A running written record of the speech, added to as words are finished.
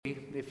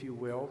if you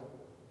will,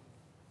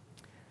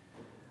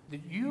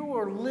 that you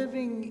are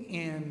living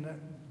in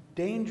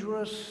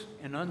dangerous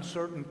and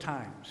uncertain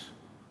times.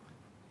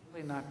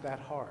 Really not that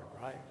hard,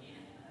 right?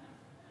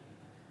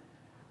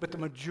 But the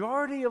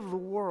majority of the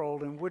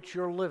world in which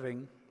you're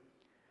living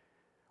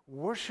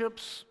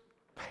worships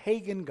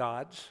pagan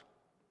gods,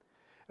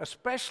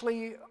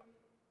 especially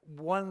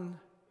one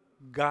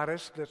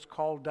goddess that's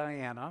called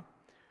Diana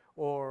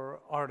or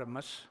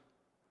Artemis.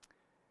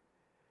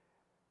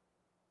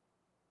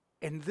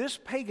 And this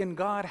pagan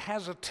god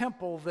has a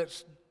temple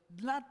that's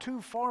not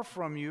too far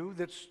from you,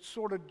 that's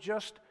sort of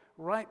just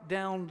right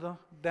down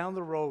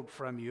the road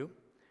from you,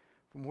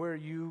 from where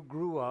you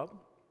grew up.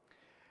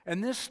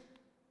 And this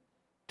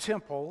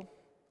temple,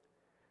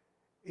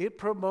 it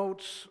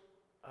promotes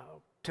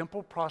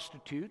temple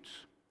prostitutes.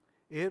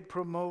 It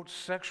promotes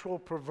sexual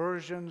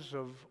perversions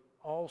of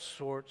all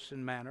sorts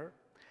and manner.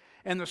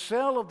 And the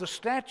sale of the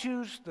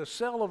statues, the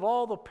sale of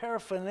all the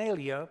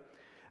paraphernalia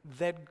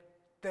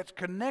that's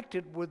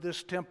connected with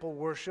this temple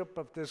worship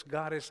of this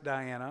goddess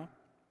Diana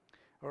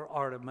or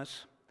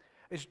Artemis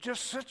is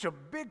just such a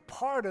big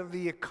part of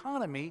the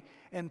economy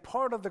and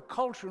part of the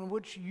culture in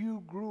which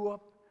you grew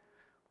up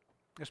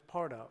as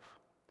part of.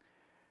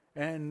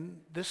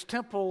 And this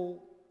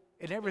temple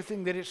and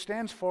everything that it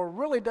stands for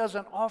really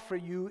doesn't offer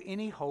you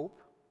any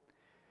hope.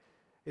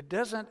 It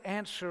doesn't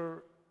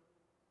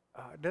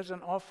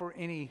offer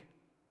any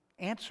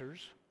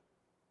answers.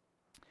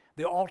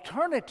 The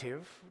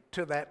alternative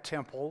to that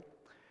temple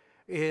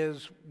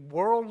is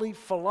worldly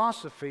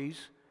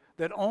philosophies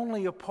that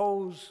only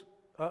propose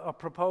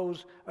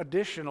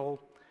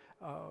additional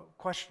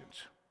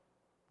questions,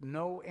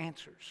 no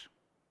answers.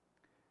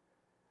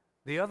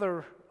 The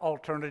other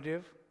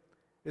alternative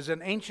is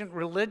an ancient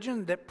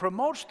religion that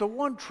promotes the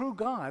one true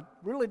God,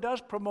 really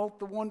does promote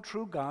the one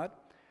true God,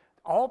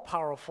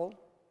 all-powerful,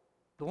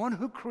 the one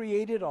who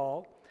created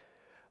all.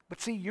 But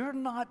see, you're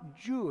not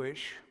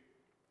Jewish,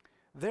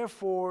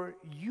 therefore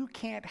you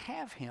can't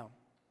have him.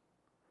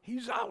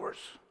 He's ours.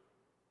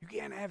 You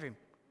can't have him.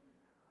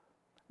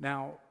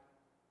 Now,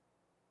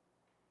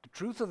 the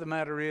truth of the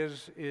matter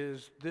is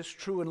this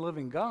true and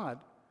living God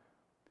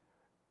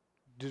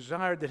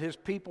desired that his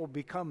people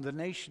become the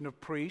nation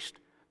of priests,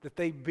 that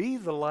they be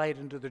the light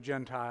unto the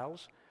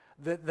Gentiles,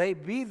 that they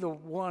be the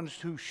ones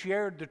who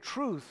shared the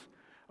truth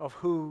of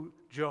who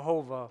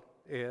Jehovah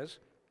is.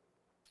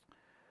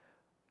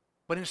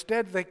 But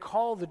instead they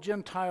call the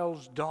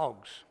Gentiles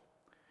dogs.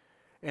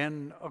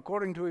 And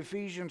according to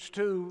Ephesians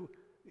 2,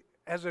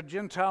 as a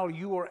Gentile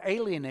you were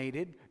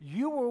alienated,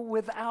 you were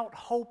without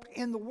hope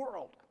in the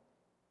world.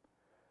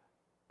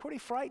 Pretty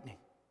frightening,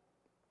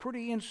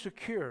 pretty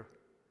insecure,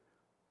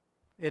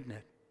 isn't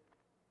it?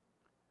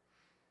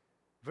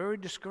 Very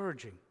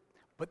discouraging.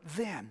 But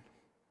then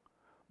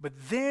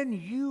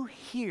you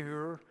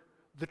hear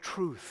the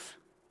truth.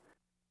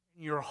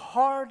 Your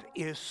heart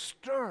is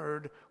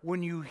stirred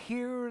when you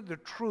hear the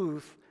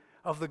truth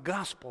of the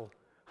gospel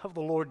of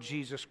the Lord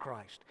Jesus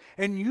Christ.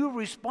 And you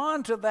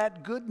respond to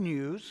that good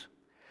news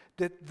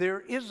that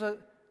there is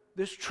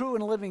this true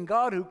and living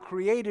God who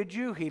created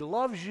you. He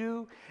loves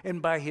you,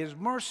 and by his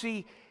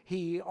mercy,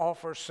 he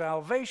offers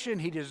salvation.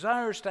 He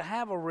desires to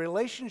have a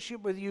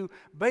relationship with you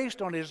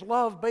based on his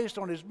love, based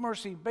on his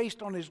mercy,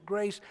 based on his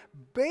grace,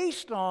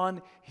 based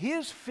on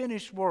his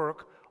finished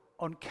work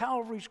on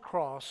Calvary's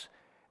cross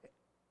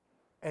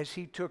as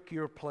he took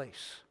your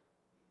place.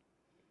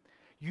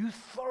 You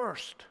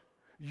thirst,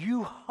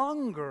 you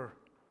hunger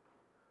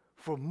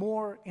for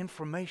more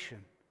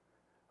information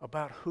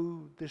about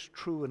who this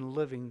true and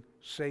living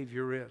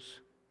Savior is.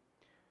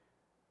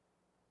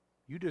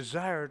 You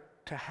desire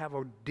to have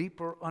a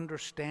deeper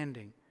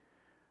understanding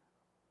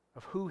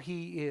of who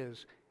he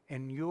is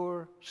and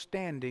your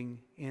standing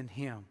in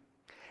him.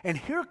 And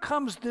here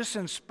comes this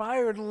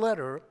inspired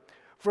letter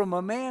from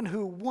a man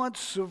who once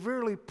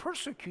severely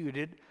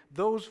persecuted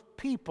those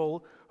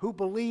people who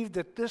believed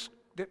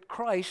that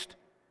Christ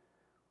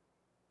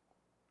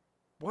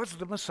was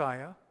the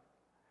Messiah.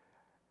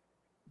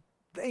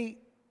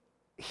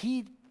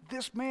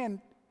 This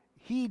man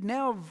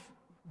now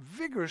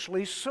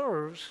vigorously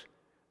serves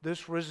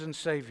this risen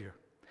Savior.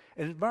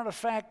 As a matter of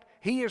fact,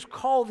 he is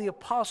called the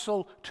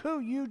apostle to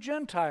you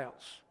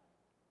Gentiles.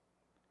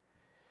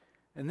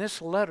 And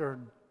this letter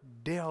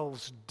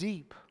delves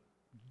deep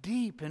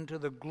into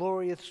the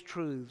glorious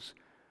truths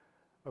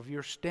of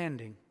your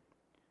standing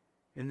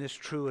in this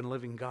true and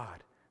living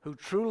God who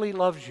truly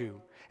loves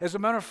you. As a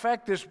matter of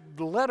fact, this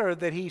letter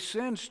that he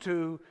sends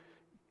to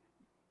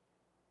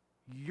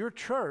your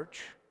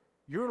church,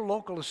 your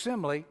local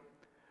assembly,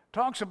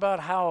 talks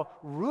about how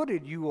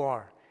rooted you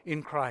are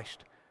in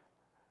Christ,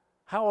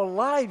 how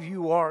alive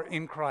you are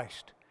in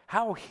Christ,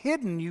 how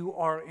hidden you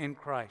are in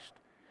Christ,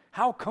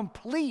 how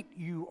complete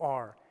you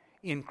are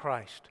in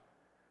Christ.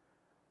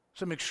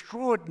 Some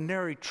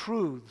extraordinary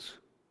truths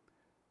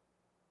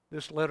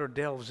this letter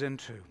delves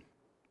into.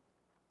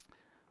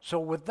 So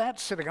with that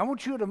sitting, I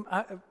want you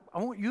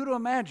to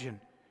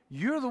imagine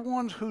you're the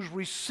ones who's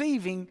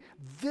receiving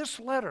this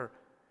letter.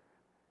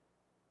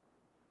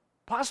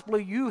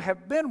 Possibly you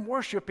have been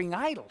worshiping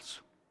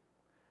idols.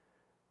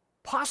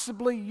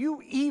 Possibly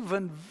you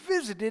even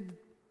visited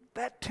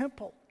that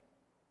temple.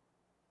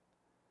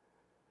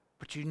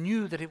 But you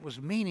knew that it was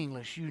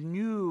meaningless. You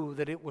knew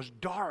that it was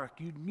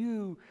dark. You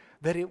knew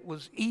that it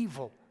was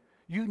evil.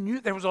 You knew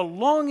there was a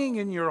longing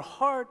in your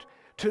heart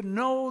to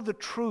know the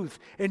truth.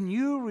 And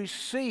you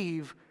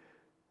receive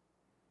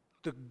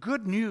the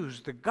good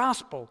news, the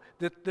gospel,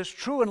 that this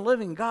true and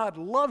living God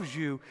loves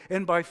you.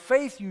 And by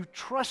faith you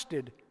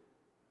trusted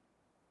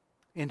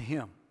in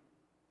Him.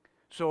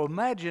 So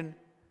imagine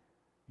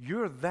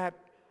you're that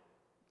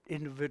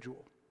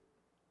individual.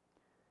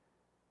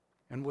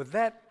 And with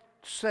that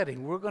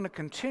setting, we're going to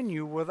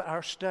continue with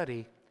our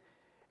study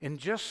in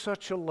just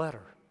such a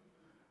letter,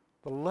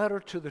 the letter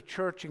to the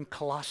church in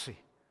Colossae,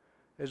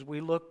 as we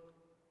look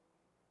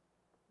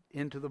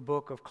into the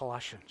book of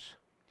Colossians.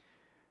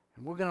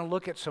 And we're going to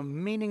look at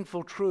some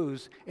meaningful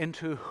truths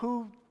into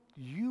who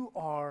you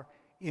are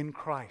in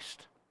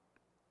Christ.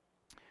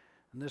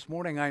 And this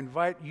morning I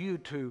invite you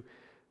to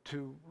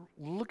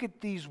look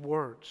at these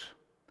words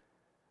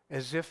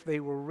as if they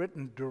were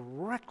written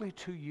directly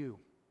to you.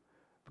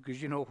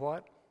 Because you know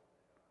what?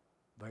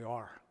 They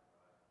are.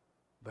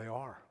 They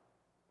are.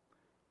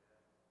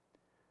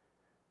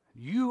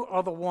 You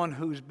are the one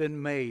who's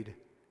been made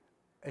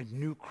a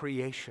new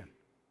creation.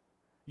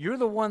 You're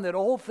the one that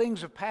all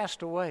things have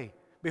passed away.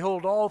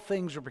 Behold, all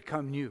things are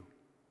become new.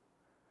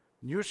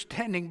 You're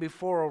standing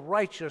before a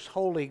righteous,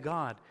 holy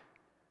God.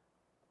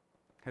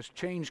 Has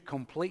changed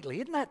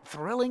completely. Isn't that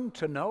thrilling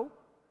to know?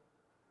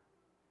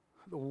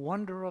 The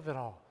wonder of it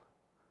all.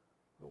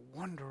 The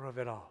wonder of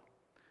it all.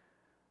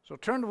 So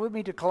turn with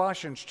me to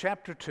Colossians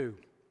chapter 2.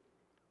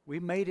 We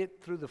made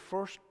it through the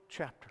first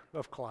chapter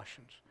of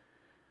Colossians.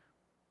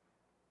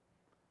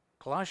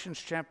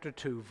 Colossians chapter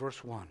 2,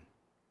 verse 1.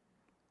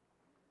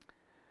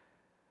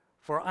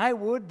 For I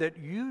would that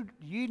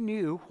ye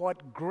knew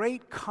what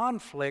great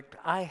conflict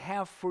I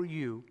have for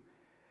you,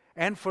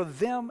 and for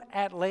them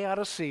at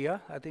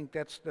Laodicea, I think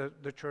that's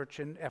the church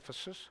in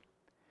Ephesus,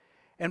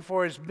 and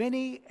for as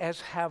many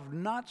as have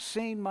not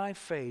seen my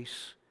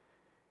face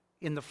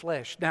in the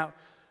flesh. Now,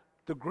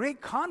 the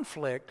great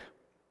conflict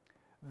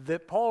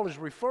that Paul is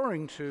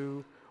referring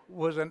to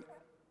was an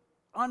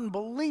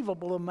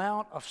unbelievable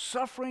amount of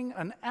suffering,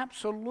 an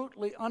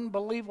absolutely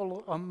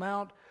unbelievable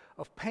amount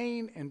of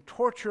pain and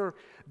torture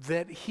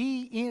that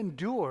he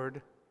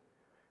endured,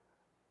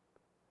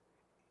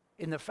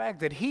 in the fact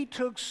that he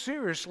took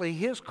seriously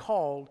his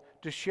call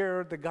to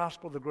share the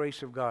gospel of the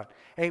grace of God.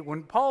 Hey,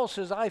 when Paul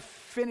says, I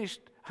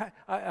finished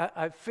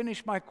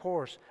my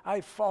course,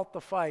 I fought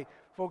the fight,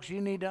 folks,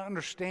 you need to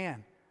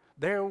understand,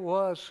 there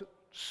was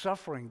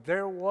suffering,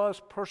 there was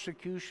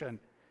persecution.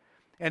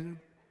 And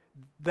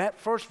that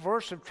first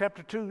verse of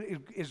chapter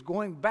 2 is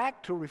going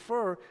back to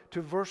refer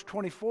to verse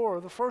 24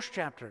 of the first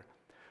chapter.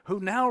 Who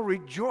now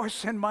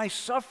rejoice in my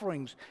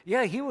sufferings.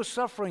 Yeah, he was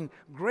suffering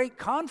great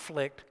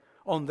conflict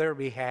on their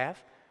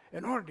behalf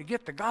in order to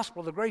get the gospel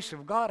of the grace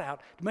of God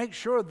out, to make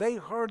sure they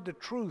heard the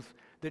truth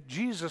that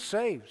Jesus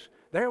saves.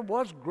 There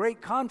was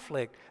great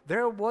conflict.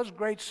 There was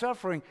great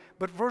suffering.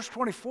 But verse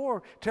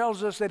 24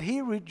 tells us that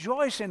he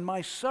rejoiced in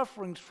my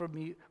sufferings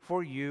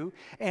for you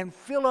and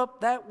fill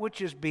up that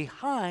which is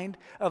behind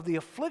of the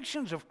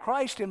afflictions of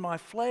Christ in my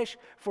flesh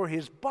for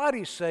his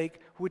body's sake,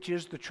 which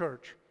is the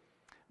church.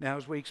 Now,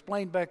 as we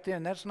explained back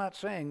then, that's not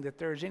saying that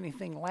there's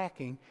anything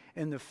lacking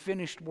in the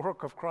finished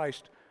work of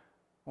Christ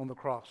on the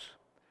cross.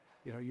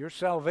 You know, your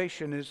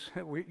salvation is,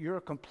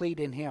 you're complete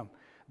in him.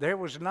 There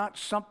was not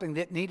something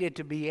that needed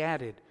to be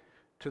added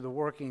to the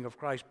working of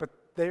Christ. But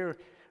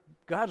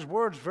God's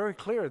word's very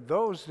clear.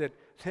 Those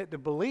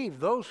that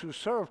believe, those who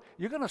serve,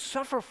 you're going to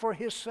suffer for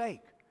his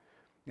sake.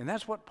 And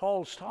that's what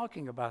Paul's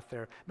talking about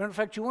there. Matter of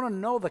fact, you want to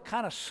know the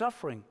kind of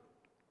suffering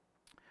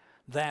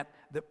that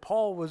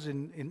Paul was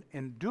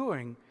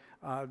enduring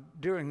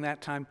during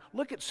that time.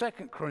 Look at 2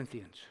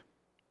 Corinthians.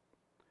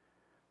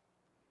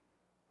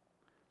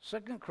 2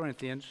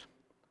 Corinthians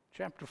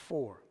chapter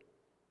 4,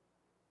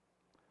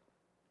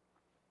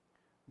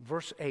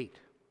 verse 8.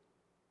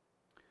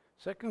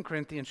 2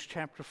 Corinthians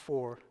chapter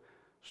 4,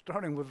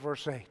 starting with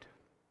verse 8.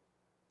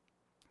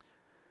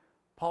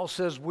 Paul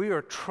says, we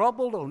are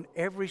troubled on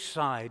every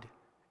side,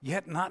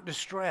 yet not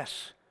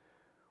distressed.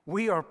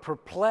 We are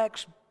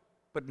perplexed,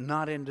 but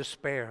not in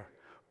despair.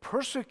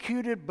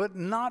 Persecuted, but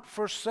not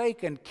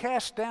forsaken.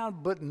 Cast down,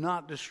 but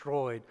not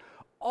destroyed.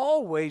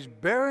 Always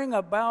bearing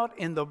about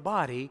in the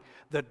body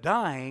the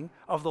dying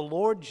of the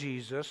Lord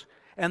Jesus,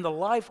 and the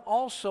life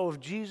also of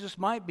Jesus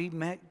might be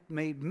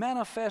made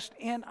manifest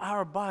in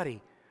our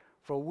body,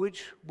 for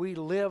which we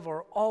live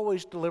are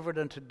always delivered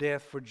unto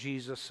death for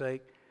Jesus'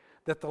 sake,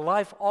 that the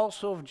life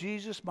also of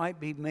Jesus might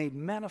be made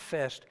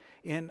manifest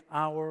in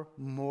our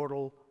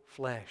mortal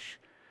flesh.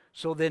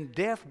 So then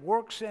death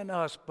works in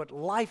us, but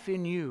life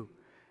in you.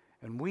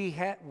 And we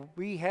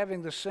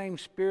having the same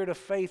spirit of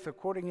faith,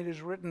 according it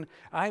is written,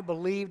 I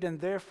believed and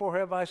therefore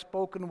have I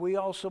spoken. We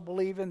also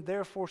believe and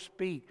therefore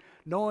speak,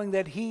 knowing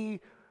that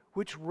he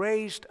which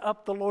raised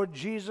up the Lord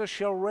Jesus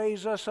shall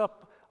raise us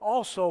up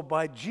also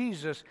by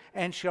Jesus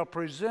and shall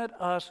present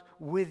us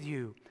with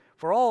you.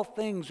 For all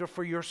things are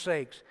for your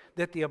sakes,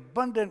 that the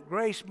abundant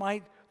grace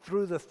might,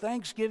 through the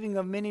thanksgiving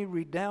of many,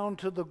 redound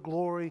to the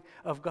glory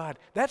of God.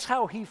 That's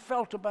how he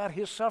felt about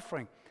his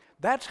suffering.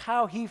 That's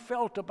how he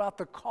felt about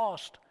the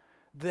cost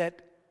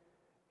that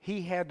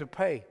he had to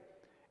pay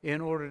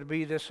in order to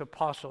be this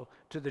apostle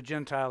to the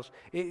Gentiles.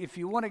 If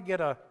you want to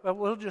get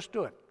we'll just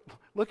do it.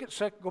 Look at,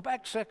 go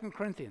back to 2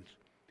 Corinthians.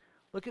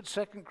 Look at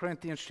 2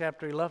 Corinthians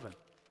chapter 11.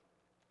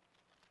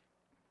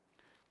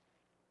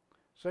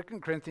 2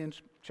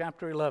 Corinthians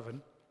chapter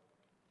 11.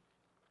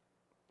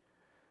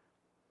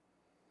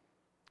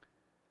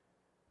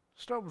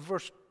 Start with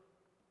verse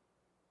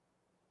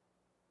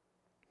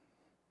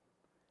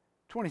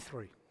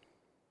 23.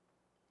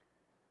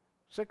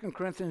 2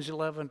 Corinthians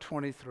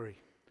 11:23.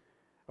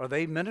 Are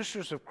they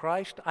ministers of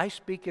Christ? I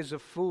speak as a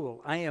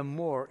fool. I am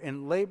more,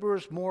 in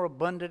labors more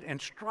abundant, in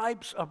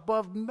stripes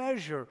above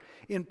measure,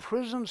 in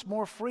prisons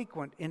more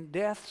frequent, in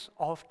deaths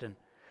often.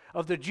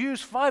 Of the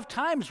Jews 5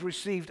 times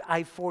received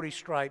I 40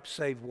 stripes,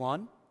 save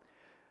one.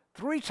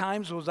 3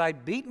 times was I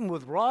beaten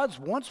with rods,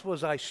 once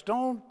was I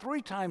stoned,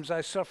 3 times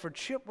I suffered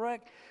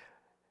shipwreck.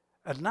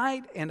 A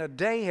night and a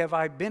day have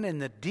I been in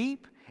the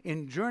deep,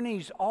 in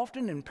journeys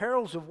often, in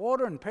perils of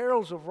water, in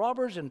perils of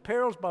robbers, in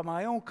perils by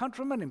my own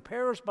countrymen, in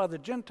perils by the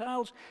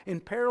Gentiles,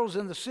 in perils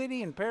in the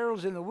city, in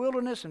perils in the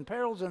wilderness, in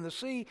perils in the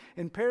sea,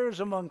 in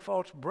perils among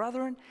false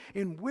brethren,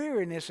 in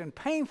weariness and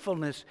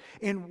painfulness,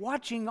 in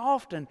watching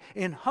often,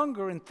 in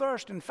hunger and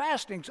thirst, in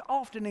fastings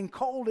often, in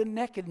cold and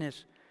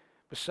nakedness.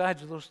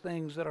 Besides those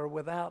things that are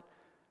without,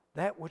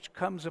 that which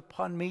comes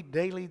upon me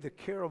daily, the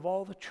care of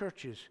all the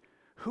churches.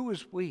 Who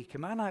is weak?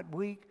 Am I not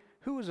weak?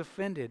 Who is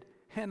offended?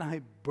 And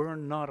I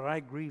burn not, or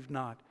I grieve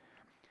not.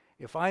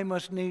 If I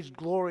must needs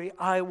glory,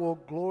 I will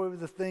glory of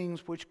the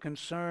things which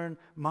concern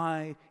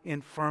my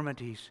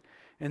infirmities.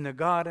 And the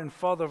God and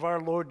Father of our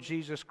Lord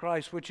Jesus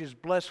Christ, which is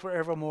blessed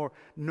forevermore,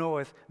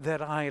 knoweth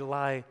that I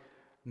lie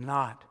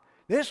not.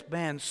 This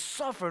man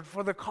suffered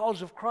for the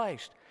cause of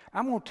Christ.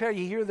 I'm going to tell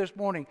you here this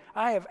morning,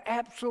 I have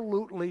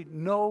absolutely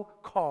no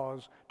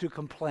cause to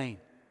complain.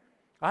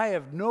 I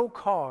have no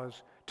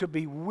cause to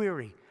be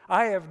weary.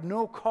 I have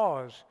no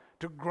cause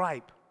to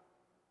gripe.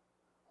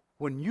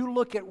 When you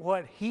look at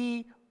what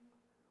he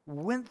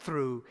went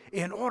through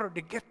in order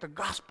to get the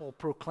gospel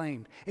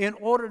proclaimed, in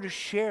order to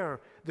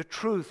share the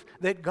truth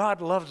that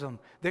God loves them,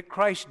 that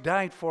Christ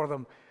died for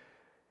them,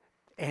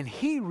 and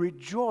he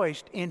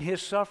rejoiced in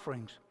his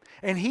sufferings.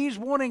 And he's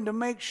wanting to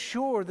make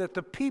sure that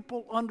the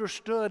people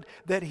understood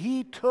that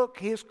he took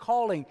his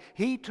calling,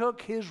 he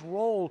took his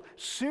role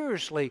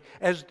seriously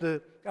as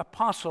the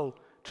apostle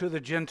to the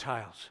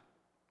Gentiles.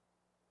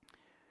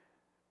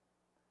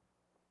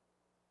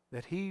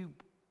 That he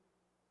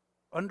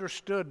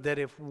understood that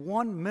if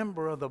one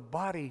member of the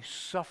body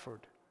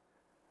suffered,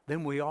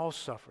 then we all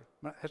suffered.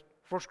 1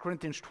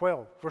 Corinthians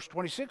 12, verse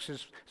 26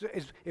 is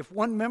if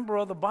one member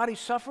of the body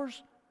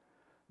suffers,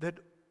 that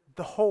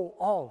the whole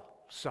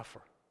all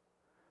suffer.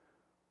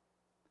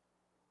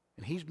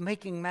 And he's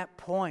making that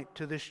point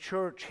to this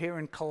church here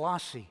in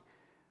Colossae.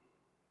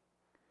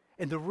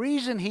 And the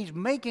reason he's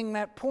making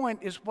that point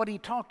is what he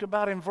talked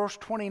about in verse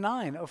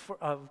 29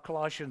 of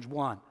Colossians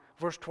 1,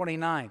 verse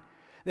 29.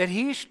 That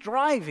he's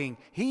striving,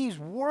 he's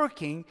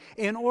working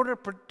in order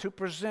to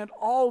present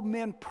all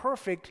men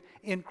perfect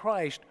in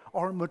Christ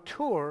or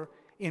mature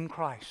in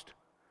Christ.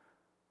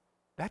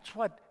 That's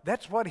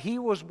what he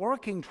was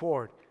working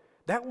toward.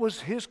 That was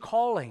his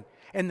calling.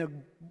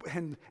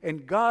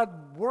 And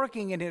God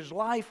working in his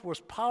life was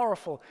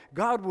powerful.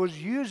 God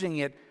was using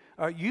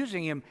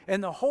him,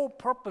 and the whole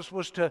purpose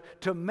was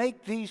to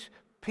make these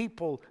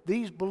people,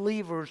 these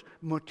believers,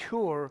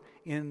 mature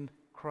in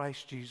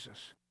Christ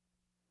Jesus.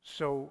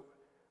 So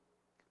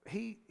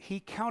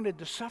he counted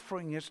the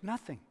suffering as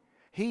nothing.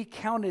 He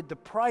counted the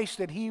price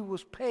that he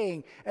was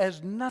paying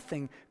as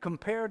nothing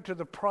compared to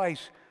the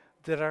price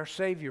that our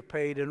Savior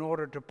paid in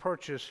order to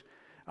purchase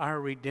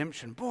our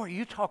redemption. Boy,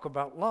 you talk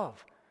about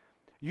love.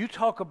 You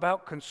talk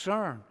about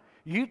concern.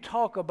 You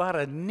talk about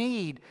a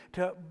need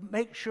to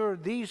make sure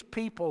these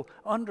people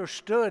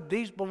understood,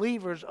 these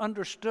believers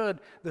understood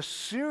the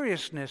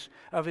seriousness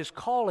of his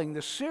calling,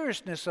 the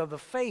seriousness of the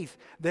faith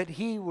that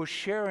he was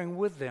sharing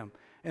with them,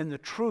 and the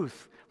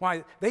truth.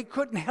 Why, they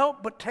couldn't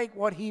help but take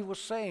what he was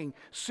saying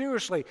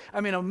seriously. I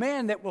mean, a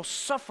man that will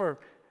suffer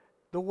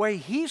the way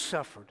he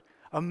suffered,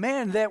 a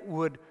man that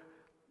would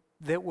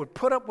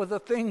put up with the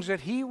things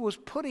that he was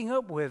putting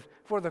up with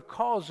for the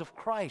cause of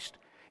Christ.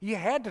 You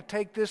had to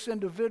take this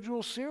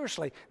individual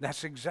seriously.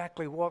 That's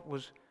exactly what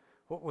was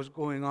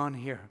going on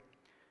here.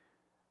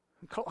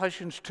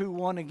 Colossians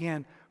 2:1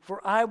 again.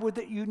 For I would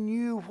that you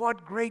knew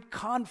what great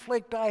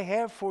conflict I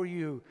have for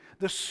you,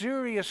 the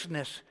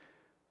seriousness.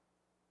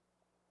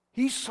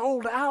 He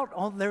sold out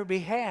on their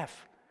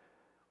behalf.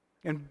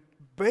 And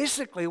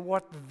basically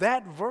what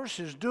that verse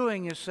is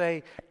doing is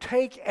say,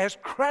 take as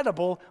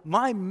credible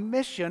my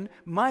mission,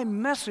 my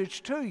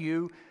message to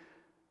you,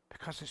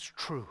 because it's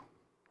true.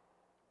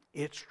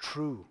 It's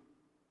true.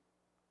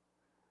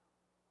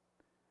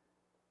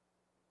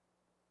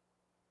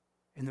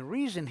 And the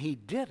reason he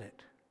did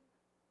it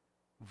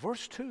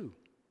Verse 2,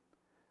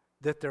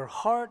 that their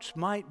hearts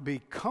might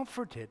be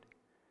comforted,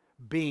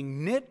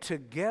 being knit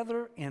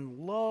together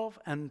in love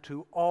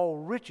unto all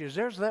riches.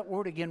 There's that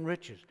word again,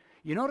 riches.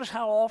 You notice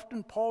how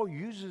often Paul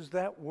uses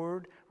that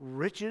word,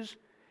 riches,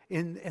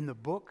 in the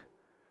book,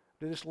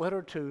 this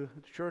letter to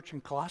the church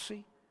in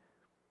Colossae?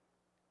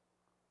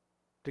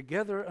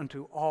 Together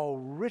unto all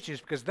riches,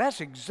 because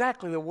that's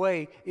exactly the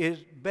way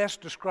it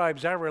best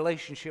describes our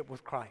relationship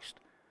with Christ,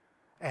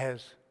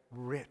 as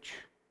rich.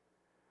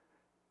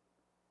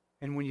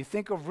 And when you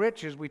think of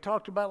riches, we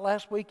talked about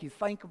last week, you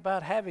think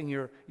about having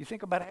your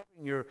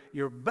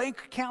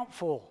bank account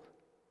full,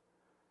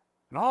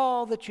 and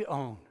all that you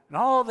own, and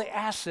all the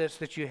assets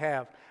that you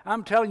have.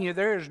 I'm telling you,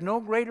 there is no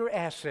greater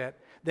asset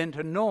than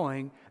to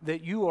knowing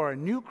that you are a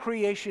new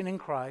creation in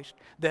Christ,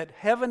 that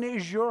heaven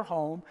is your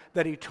home,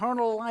 that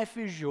eternal life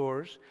is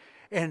yours,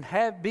 and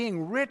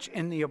being rich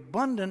in the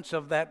abundance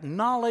of that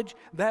knowledge,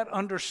 that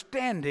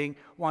understanding.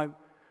 Why,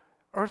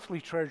 earthly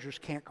treasures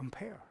can't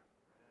compare.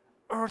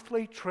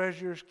 Earthly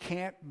treasures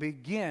can't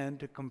begin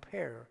to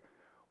compare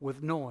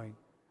with knowing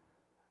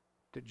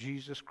that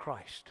Jesus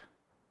Christ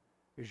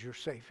is your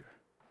Savior.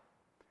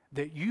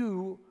 That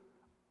you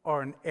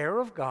are an heir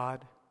of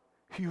God,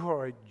 you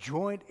are a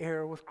joint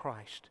heir with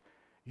Christ.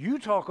 You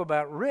talk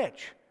about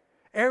rich.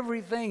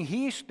 Everything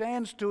He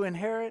stands to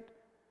inherit,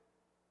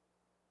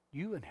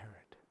 you inherit.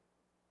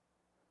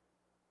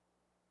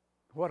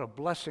 What a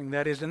blessing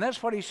that is. And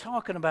that's what he's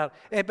talking about.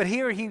 But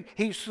here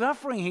he's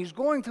suffering. He's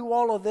going through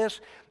all of this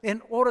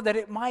in order that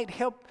it might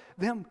help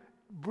them,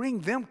 bring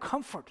them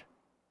comfort.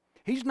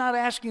 He's not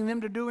asking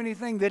them to do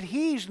anything that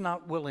He's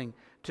not willing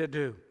to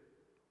do.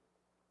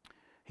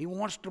 He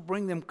wants to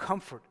bring them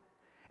comfort,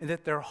 and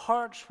that their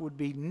hearts would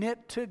be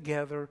knit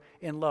together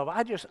in love.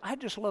 I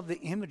just love the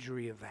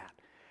imagery of that.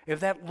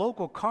 If that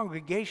local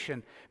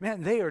congregation,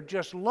 man, they are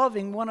just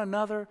loving one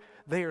another,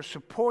 they are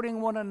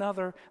supporting one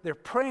another, they're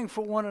praying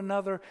for one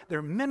another,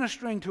 they're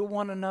ministering to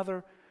one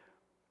another.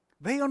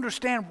 They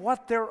understand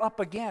what they're up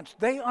against.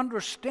 They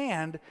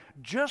understand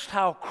just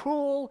how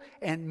cruel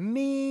and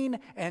mean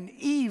and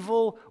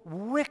evil,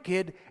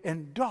 wicked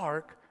and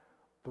dark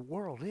the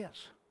world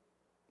is.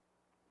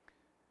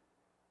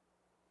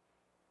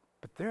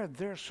 But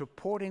they're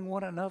supporting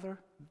one another,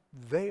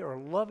 they are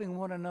loving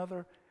one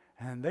another,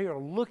 and they are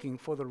looking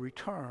for the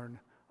return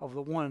of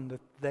the one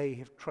that they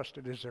have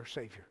trusted as their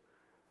Savior.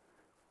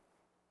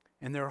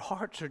 And their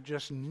hearts are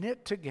just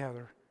knit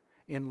together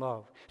in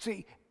love.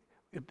 See,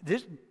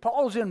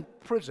 Paul's in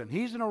prison.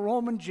 He's in a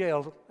Roman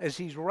jail as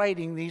he's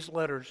writing these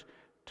letters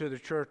to the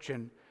church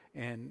in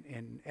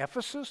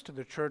Ephesus, to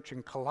the church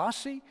in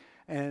Colossae,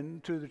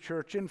 and to the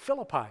church in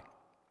Philippi.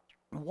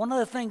 One of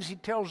the things he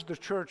tells the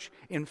church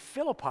in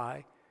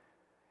Philippi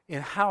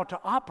in how to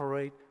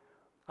operate,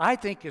 I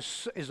think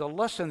is a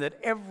lesson that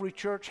every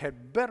church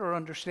had better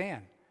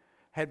understand,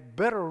 had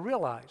better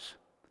realize.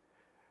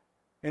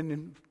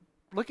 And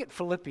look at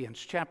Philippians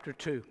chapter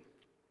 2.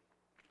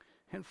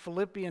 In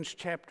Philippians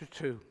chapter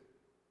 2,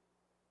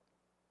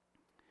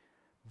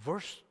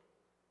 verse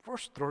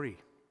 3,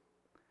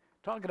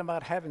 talking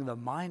about having the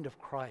mind of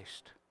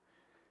Christ.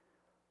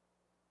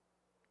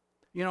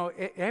 You know,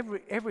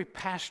 every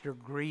pastor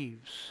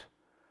grieves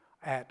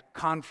at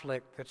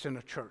conflict that's in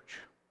a church.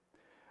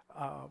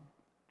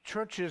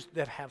 Churches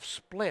that have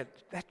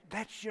split,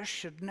 that just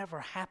should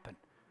never happen.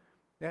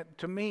 That,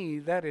 to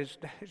me, it's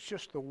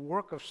just the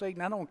work of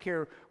Satan. I don't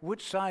care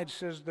which side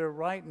says they're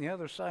right and the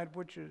other side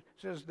which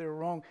says they're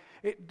wrong.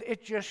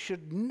 It just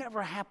should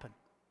never happen.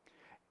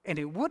 And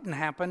it wouldn't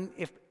happen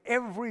if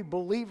every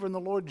believer in the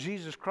Lord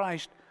Jesus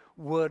Christ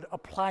would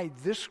apply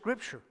this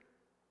scripture.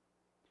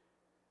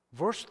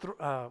 Verse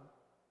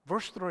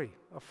 3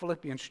 of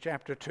Philippians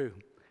chapter 2.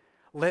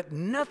 Let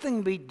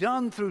nothing be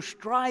done through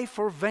strife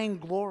or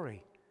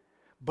vainglory,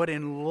 but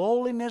in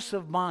lowliness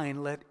of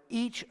mind let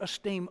each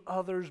esteem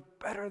others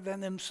better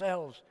than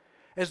themselves.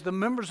 As the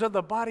members of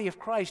the body of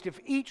Christ, if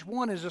each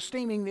one is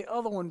esteeming the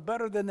other one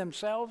better than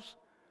themselves,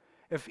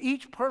 if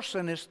each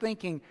person is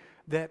thinking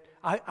that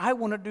I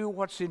want to do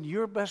what's in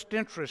your best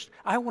interest,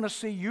 I want to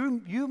see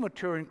you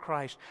mature in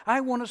Christ,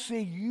 I want to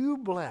see you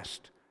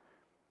blessed.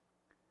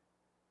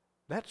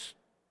 That's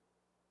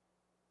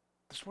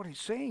what he's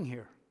saying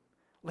here.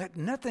 Let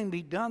nothing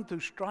be done through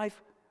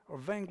strife or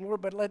vainglory,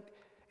 but let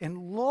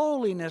in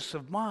lowliness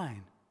of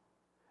mind,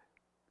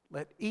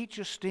 let each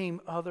esteem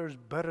others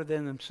better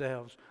than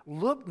themselves.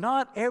 Look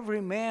not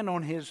every man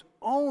on his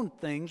own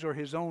things or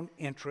his own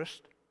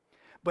interest,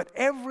 but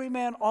every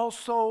man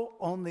also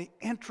on the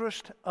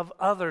interest of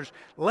others.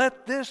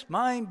 Let this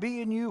mind be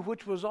in you,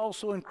 which was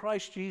also in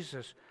Christ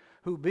Jesus,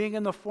 who being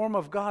in the form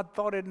of God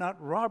thought it not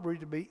robbery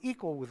to be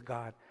equal with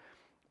God,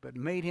 but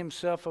made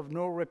himself of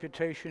no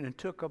reputation and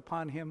took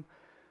upon him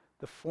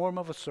the form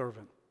of a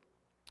servant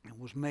and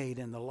was made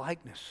in the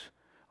likeness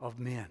of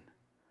men.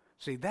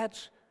 See,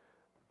 that's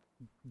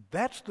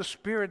the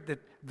spirit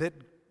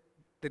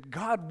that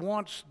God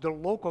wants the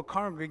local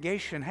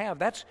congregation to have.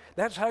 That's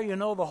how you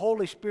know the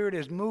Holy Spirit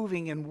is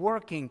moving and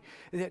working,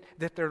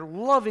 that they're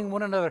loving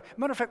one another.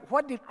 Matter of fact,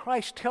 what did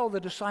Christ tell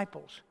the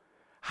disciples?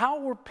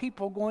 How were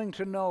people going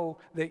to know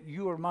that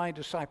you are my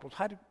disciples?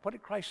 What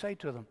did Christ say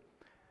to them?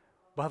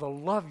 By the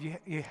love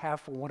you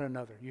have for one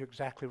another. You're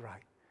exactly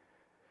right.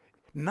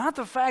 Not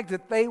the fact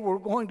that they were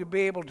going to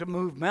be able to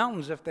move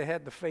mountains if they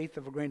had the faith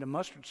of a grain of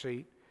mustard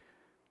seed.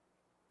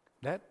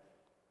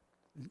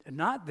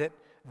 Not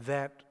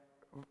that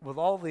with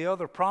all the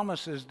other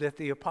promises that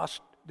the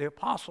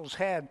apostles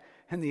had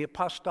and the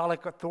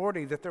apostolic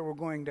authority that they were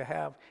going to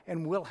have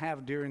and will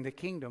have during the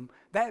kingdom,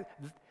 that's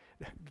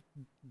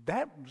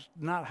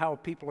not how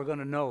people are going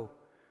to know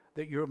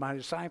that you're my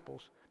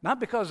disciples. Not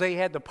because they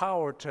had the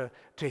power to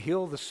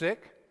heal the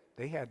sick.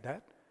 They had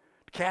that.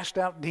 Cast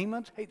out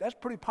demons. Hey, that's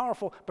pretty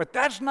powerful. But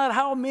that's not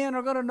how men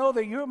are going to know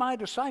that you're my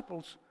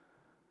disciples.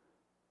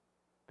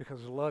 Because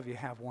of the love you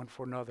have one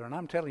for another. And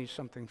I'm telling you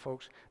something,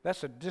 folks.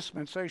 That's a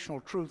dispensational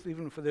truth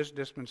even for this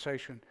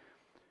dispensation.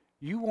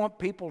 You want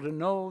people to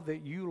know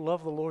that you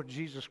love the Lord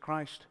Jesus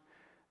Christ,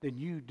 then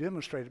you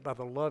demonstrate it by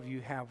the love you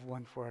have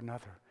one for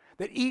another.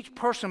 That each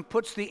person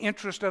puts the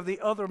interest of the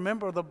other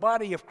member of the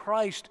body of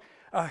Christ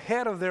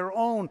ahead of their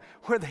own,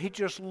 where they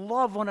just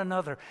love one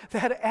another.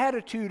 That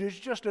attitude is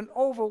just an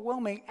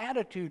overwhelming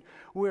attitude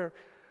where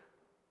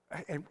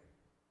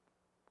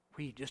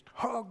we just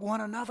hug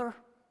one another.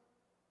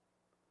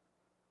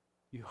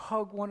 You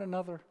hug one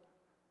another.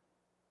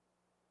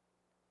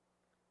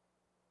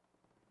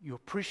 You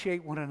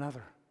appreciate one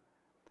another.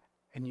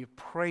 And you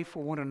pray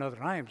for one another.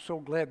 And I am so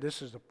glad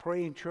this is a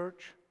praying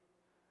church.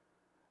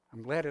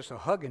 I'm glad it's a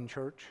hugging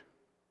church.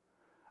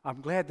 I'm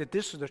glad that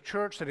this is a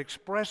church that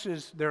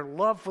expresses their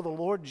love for the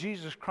Lord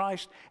Jesus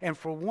Christ and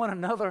for one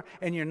another,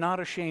 and you're not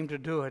ashamed to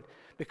do it,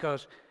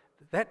 because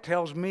that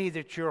tells me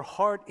that your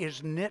heart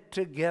is knit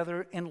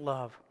together in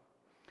love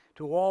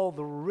to all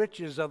the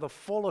riches of the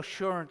full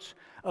assurance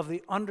of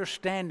the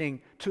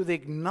understanding, to the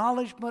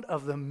acknowledgement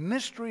of the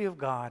mystery of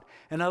God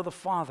and of the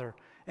Father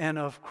and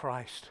of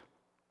Christ.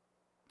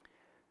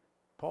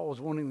 Paul was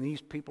wanting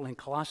these people in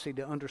Colossae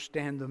to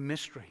understand the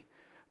mystery,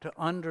 to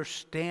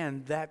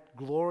understand that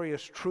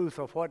glorious truth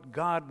of what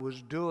God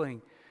was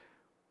doing,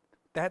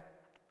 that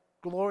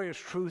glorious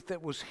truth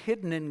that was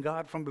hidden in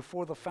God from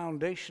before the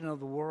foundation of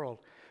the world,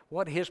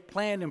 what His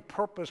plan and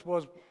purpose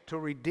was to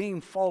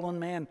redeem fallen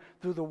man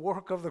through the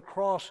work of the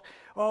cross.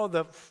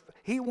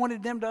 He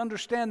wanted them to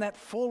understand that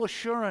full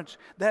assurance,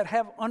 that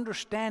have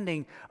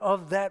understanding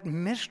of that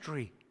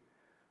mystery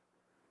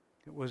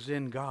that was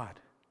in God.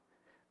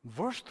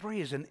 Verse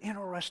 3 is an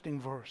interesting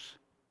verse.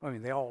 I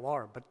mean, they all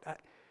are, but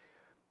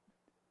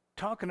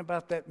talking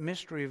about that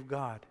mystery of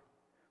God,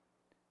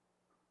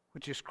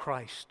 which is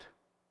Christ,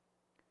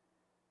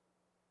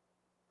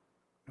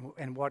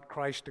 and what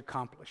Christ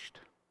accomplished.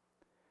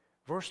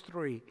 Verse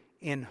 3,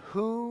 in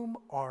whom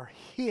are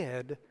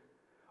hid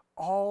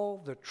all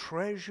the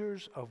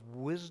treasures of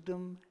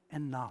wisdom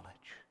and knowledge.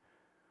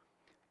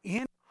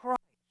 In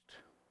Christ,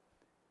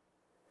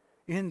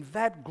 in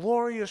that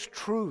glorious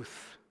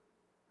truth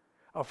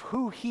of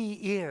who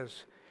He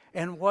is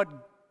and what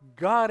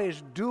God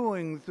is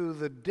doing through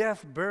the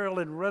death, burial,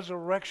 and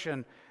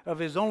resurrection of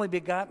His only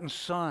begotten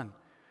Son,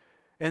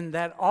 and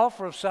that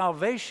offer of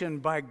salvation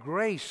by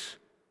grace,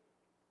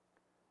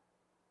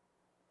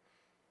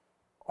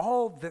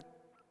 all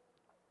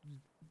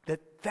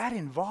that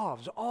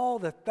involves, all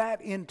that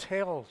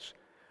entails,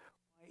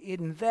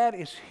 in that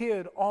is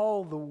hid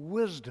all the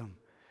wisdom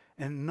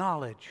and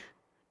knowledge,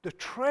 the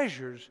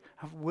treasures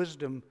of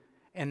wisdom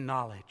and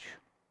knowledge.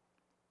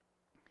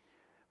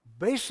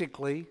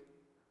 Basically,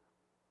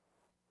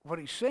 what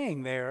he's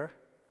saying there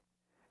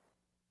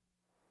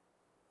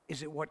is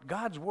that what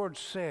God's Word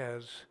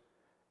says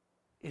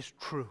is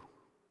true.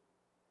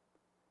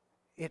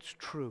 It's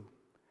true.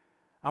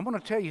 I'm going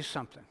to tell you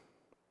something.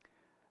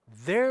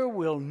 There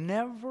will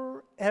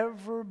never,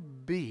 ever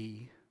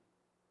be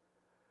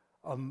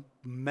a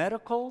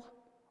medical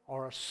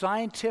or a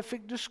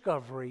scientific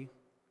discovery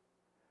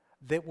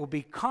that will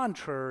be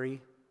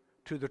contrary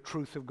to the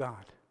truth of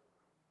God.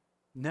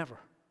 Never.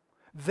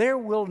 There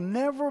will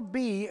never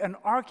be an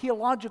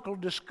archaeological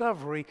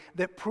discovery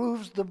that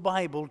proves the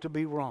Bible to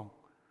be wrong.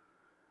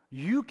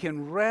 You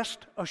can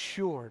rest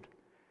assured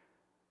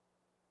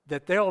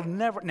that there'll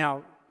never...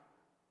 Now,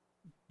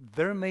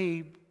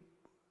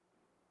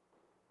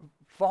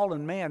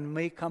 fallen man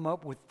may come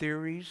up with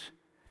theories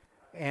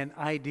and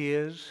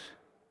ideas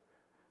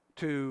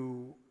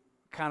to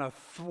kind of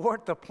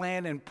thwart the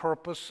plan and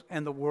purpose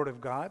and the Word of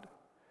God,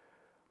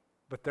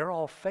 but they're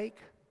all fake.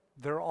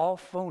 They're all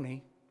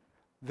phony.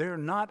 They're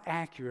not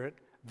accurate.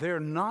 They're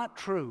not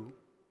true.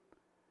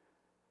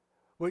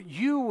 But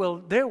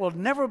there will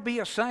never be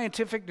a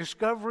scientific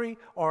discovery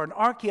or an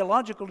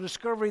archaeological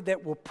discovery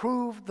that will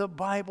prove the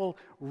Bible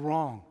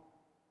wrong.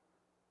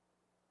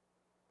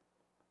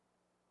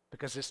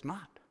 Because it's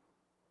not.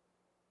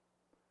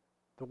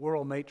 The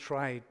world may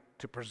try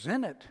to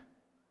present it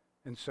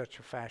in such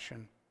a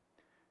fashion.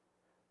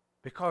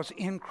 Because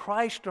in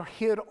Christ are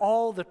hid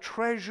all the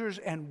treasures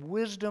and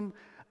wisdom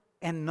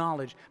and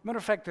knowledge. Matter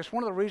of fact, that's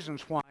one of the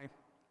reasons why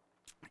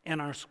in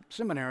our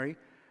seminary,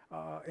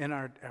 in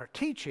our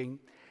teaching,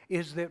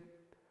 is that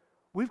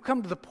we've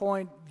come to the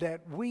point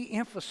that we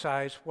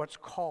emphasize what's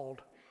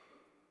called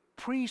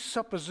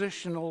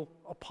presuppositional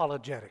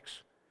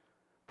apologetics.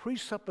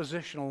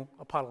 Presuppositional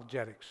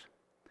apologetics.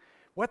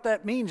 What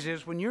that means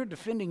is when you're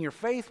defending your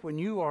faith, when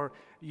you are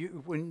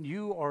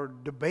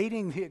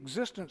debating the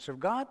existence of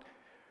God,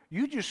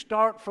 you just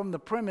start from the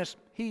premise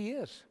He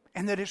is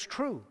and that it's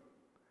true.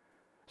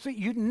 See,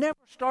 you never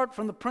start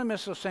from the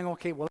premise of saying,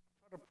 okay, well,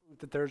 let's try to prove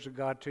that there's a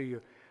God to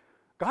you.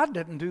 God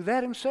didn't do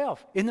that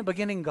Himself. In the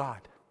beginning,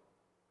 God.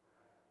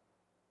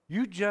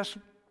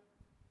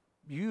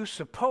 You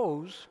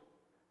suppose,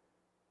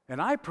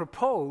 and I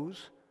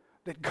propose,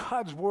 that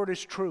God's Word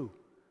is true.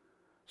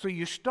 So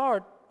you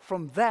start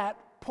from that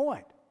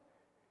point.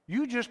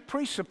 You just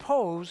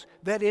presuppose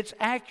that it's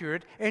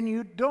accurate, and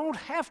you don't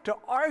have to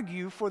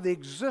argue for the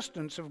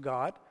existence of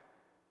God.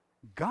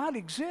 God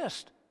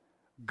exists.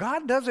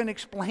 God doesn't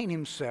explain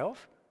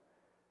Himself.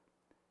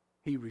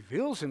 He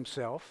reveals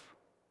Himself.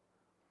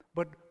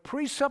 But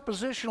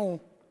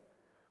presuppositional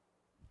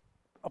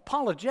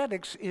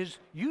apologetics is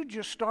you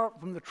just start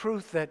from the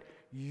truth that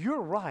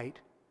you're right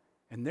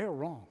and they're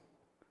wrong.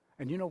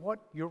 And you know what?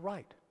 You're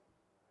right.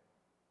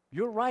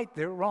 You're right,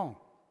 they're wrong.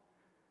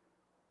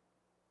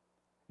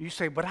 You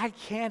say, but I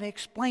can't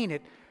explain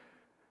it.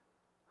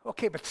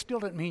 Okay, but still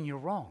doesn't mean you're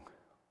wrong.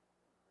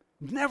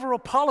 Never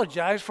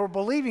apologize for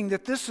believing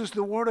that this is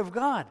the Word of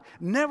God.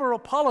 Never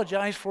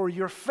apologize for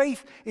your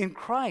faith in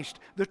Christ,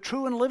 the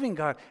true and living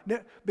God.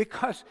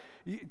 Because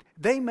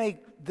they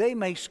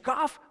may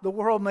scoff, the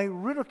world may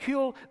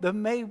ridicule,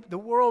 the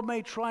world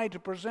may try to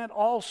present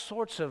all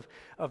sorts of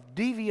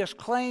devious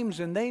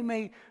claims, and they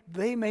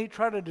may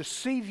try to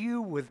deceive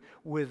you with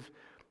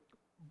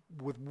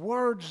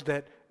words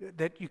that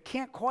you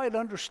can't quite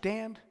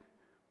understand.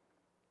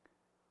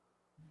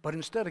 But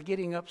instead of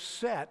getting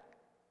upset,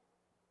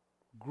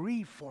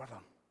 grieve for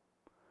them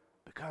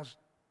because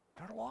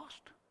they're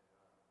lost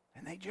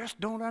and they just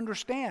don't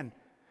understand.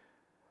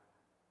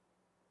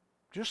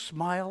 Just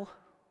smile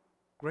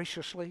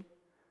graciously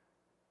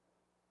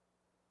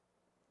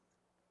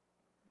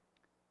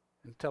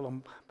and tell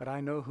them, but I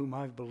know whom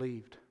I've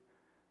believed,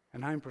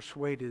 and I'm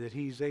persuaded that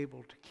He's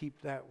able to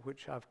keep that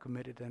which I've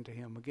committed unto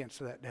Him against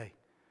that day.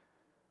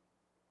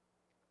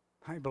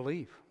 I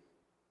believe.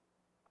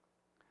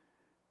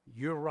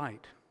 You're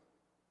right.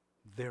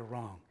 They're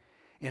wrong.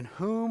 In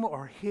whom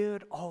are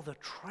hid all the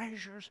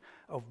treasures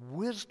of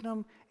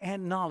wisdom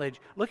and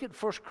knowledge. Look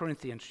at 1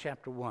 Corinthians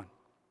chapter 1.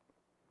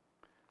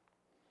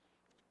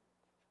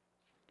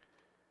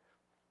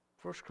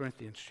 1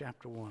 Corinthians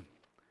chapter 1.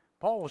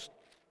 Paul was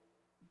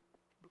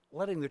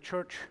letting the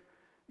church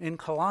in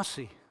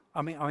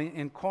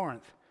in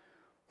Corinth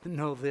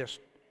know this.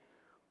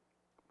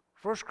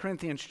 1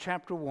 Corinthians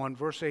chapter 1,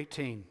 verse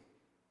 18.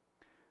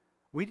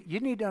 You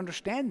need to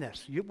understand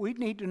this. We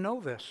need to know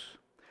this.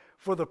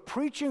 For the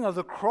preaching of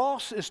the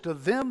cross is to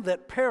them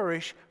that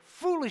perish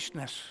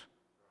foolishness.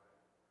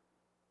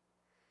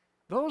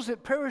 Those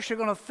that perish are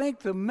going to think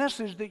the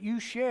message that you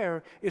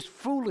share is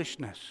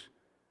foolishness.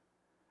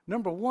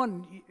 Number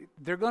one,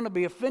 they're going to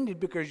be offended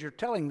because you're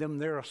telling them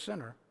they're a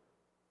sinner.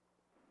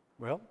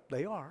 Well,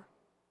 they are.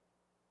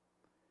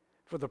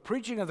 For the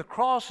preaching of the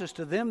cross is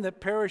to them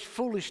that perish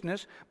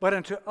foolishness, but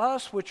unto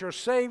us which are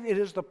saved it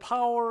is the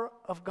power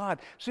of God.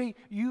 See,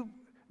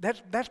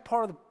 that's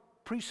part of the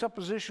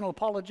presuppositional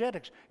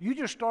apologetics. You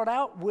just start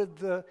out with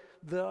the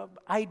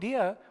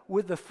idea,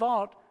 with the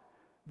thought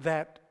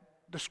that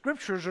the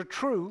Scriptures are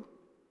true,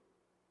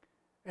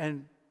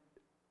 and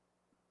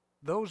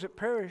those that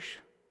perish,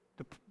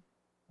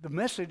 the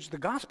message, the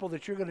gospel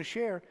that you're going to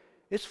share,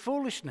 it's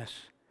foolishness.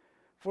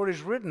 For it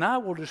is written, I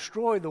will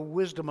destroy the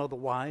wisdom of the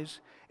wise,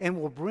 and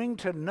will bring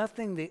to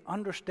nothing the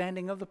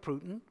understanding of the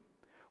prudent.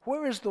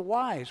 Where is the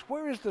wise?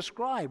 Where is the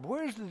scribe?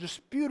 Where is the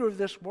disputer of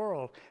this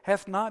world?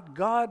 Hath not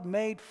God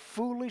made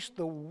foolish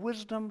the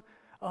wisdom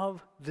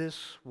of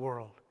this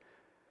world?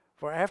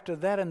 For after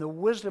that, in the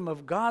wisdom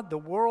of God, the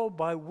world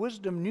by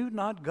wisdom knew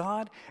not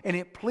God, and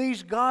it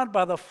pleased God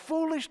by the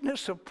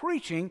foolishness of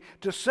preaching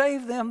to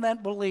save them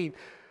that believe.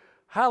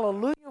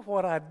 Hallelujah,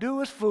 what I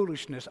do is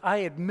foolishness. I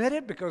admit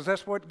it because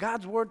that's what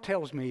God's Word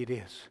tells me it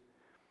is.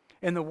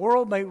 And the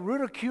world may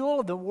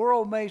ridicule, the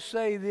world may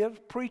say they're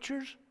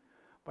preachers,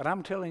 but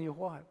I'm telling you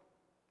what,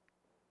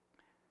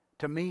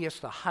 to me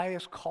it's the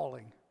highest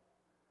calling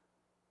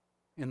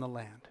in the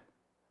land,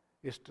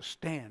 is to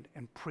stand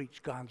and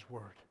preach God's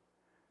Word.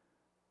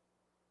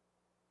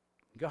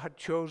 God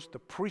chose the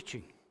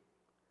preaching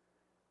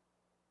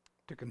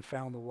to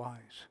confound the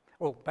wise.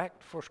 Oh, back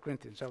to 1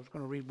 Corinthians. I was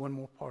going to read one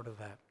more part of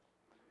that.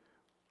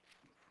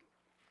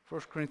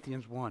 1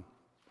 Corinthians 1,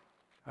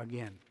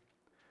 again.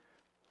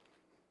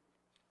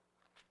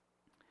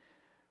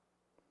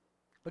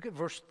 Look at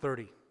verse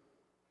 30.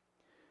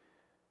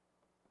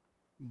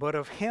 But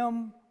of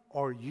Him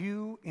are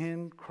you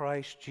in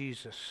Christ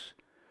Jesus,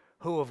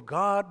 who of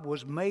God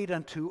was made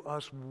unto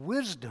us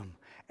wisdom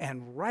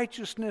and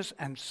righteousness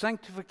and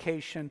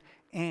sanctification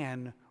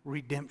and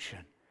redemption.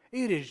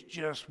 It is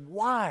just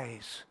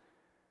wise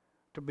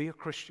to be a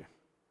Christian.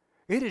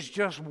 It is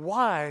just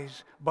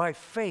wise by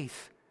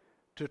faith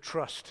to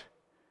trust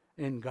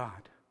in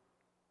God,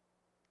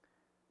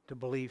 to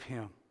believe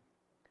Him.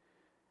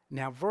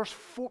 Now, verse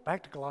 4,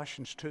 back to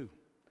Colossians 2.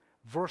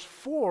 Verse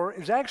 4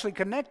 is actually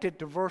connected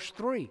to verse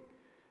 3.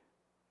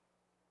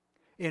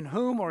 In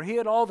whom are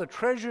hid all the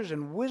treasures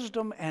and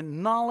wisdom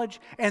and knowledge.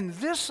 And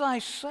this I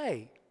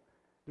say,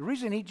 the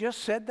reason he just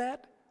said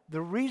that,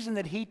 the reason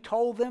that he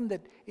told them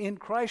that in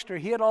Christ are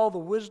hid all the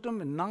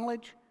wisdom and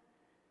knowledge,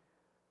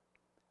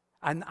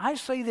 and I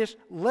say this,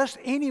 lest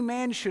any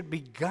man should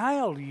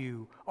beguile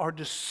you or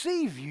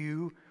deceive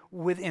you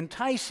with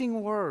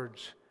enticing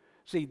words.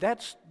 See,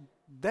 that's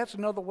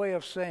another way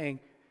of saying,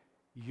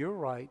 you're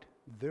right,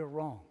 they're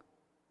wrong.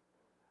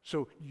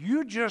 So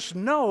you just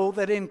know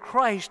that in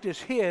Christ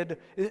is hid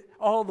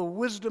all the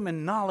wisdom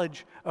and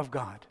knowledge of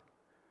God.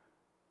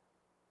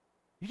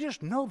 You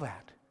just know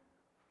that.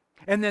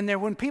 And then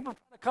when people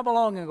come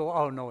along and go,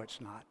 oh, no, it's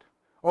not.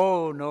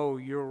 Oh, no,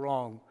 you're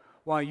wrong.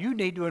 Why, you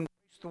need to embrace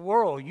the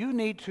world. You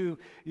need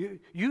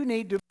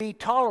to be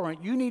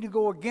tolerant. You need to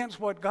go against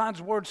what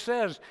God's Word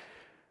says.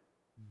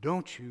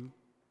 Don't you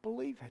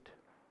believe it?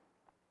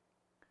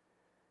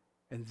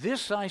 And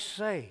this I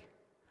say,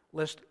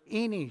 lest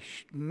any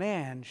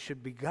man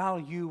should beguile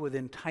you with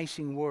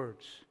enticing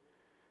words.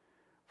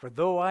 For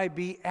though I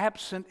be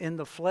absent in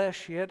the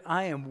flesh, yet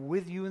I am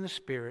with you in the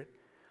Spirit,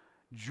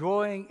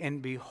 joying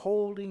and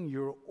beholding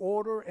your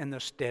order and the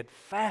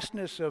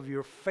steadfastness of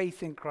your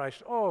faith in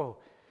Christ. Oh,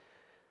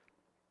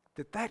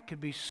 that could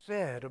be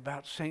said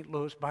about St.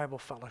 Louis Bible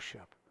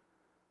Fellowship.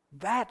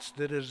 That's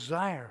the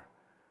desire.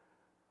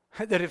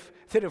 That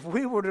if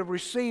we were to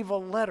receive a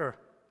letter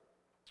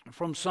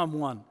from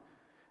someone,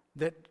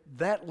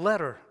 that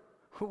letter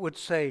would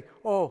say,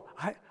 oh,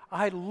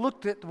 I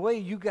looked at the way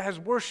you guys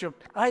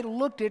worshiped. I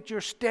looked at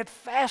your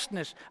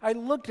steadfastness. I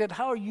looked at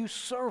how you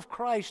serve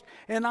Christ,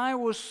 and I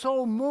was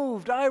so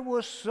moved.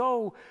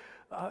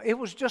 it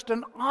was just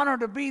an honor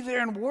to be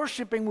there and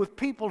worshiping with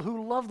people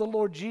who love the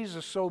Lord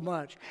Jesus so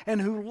much,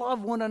 and who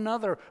love one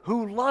another,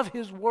 who love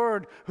His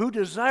Word, who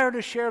desire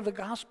to share the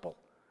gospel,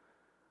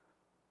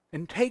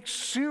 and take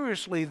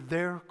seriously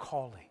their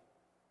calling.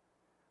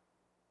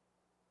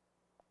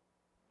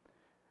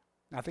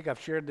 I think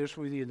I've shared this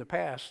with you in the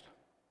past.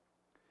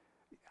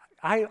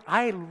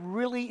 I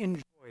really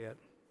enjoy it.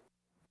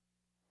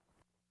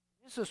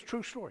 This is a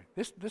true story.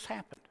 This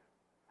happened.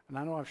 And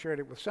I know I've shared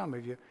it with some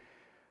of you.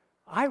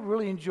 I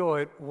really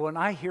enjoy it when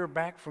I hear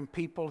back from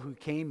people who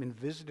came and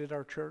visited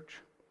our church,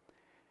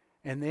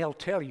 and they'll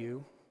tell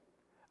you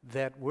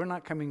that we're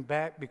not coming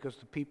back because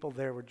the people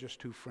there were just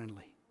too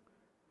friendly.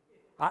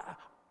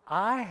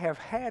 I have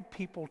had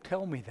people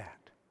tell me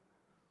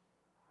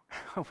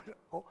that.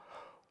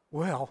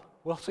 Well,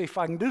 we'll see if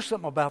I can do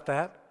something about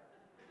that.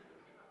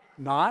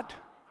 Not.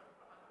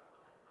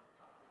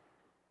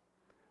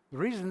 The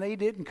reason they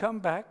didn't come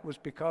back was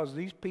because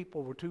these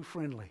people were too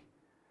friendly.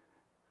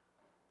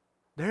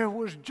 There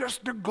was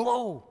just a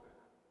glow.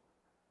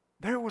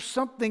 There was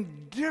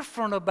something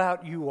different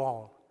about you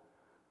all.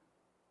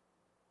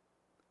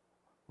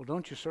 Well,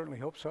 don't you certainly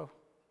hope so?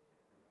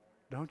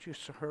 Don't you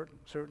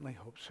certainly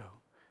hope so?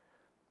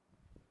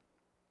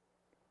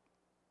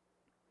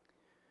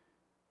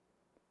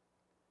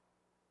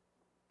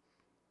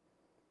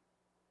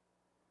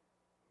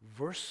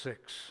 Verse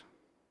 6,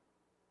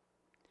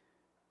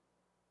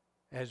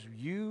 as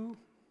you,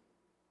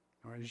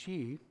 or as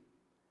ye,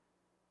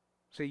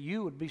 say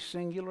you would be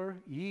singular,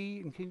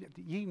 ye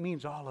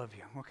means all of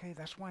you, okay?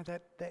 That's why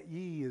that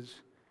ye is,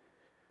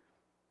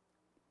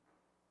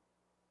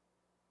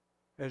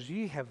 as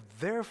ye have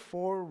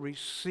therefore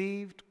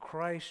received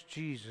Christ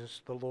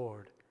Jesus the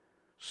Lord,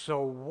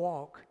 so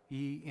walk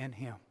ye in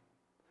Him.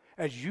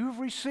 As you've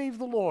received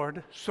the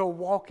Lord, so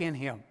walk in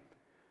Him.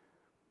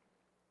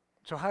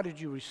 So how did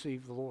you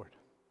receive the Lord?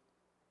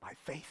 By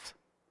faith.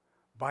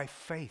 By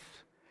faith.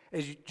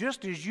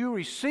 Just as you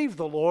receive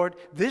the Lord,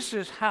 this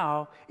is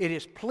how it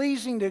is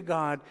pleasing to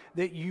God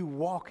that you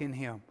walk in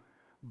Him.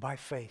 By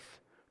faith.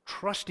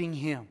 Trusting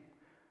Him.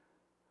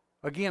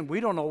 Again,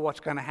 we don't know what's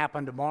going to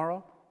happen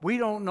tomorrow. We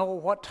don't know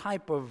what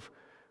type of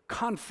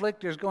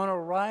conflict is going to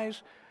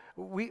arise.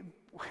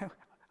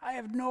 I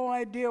have no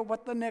idea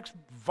what the next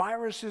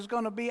virus is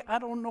going to be. I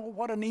don't know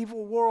what an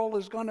evil world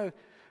is going to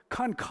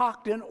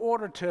concoct in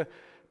order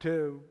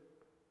to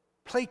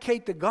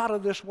placate the God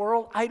of this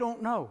world. I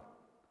don't know.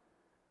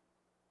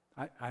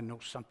 I know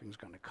something's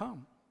going to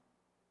come.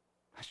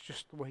 That's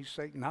just the way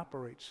Satan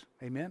operates.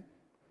 Amen?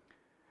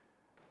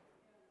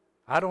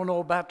 I don't know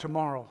about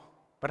tomorrow,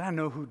 but I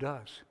know who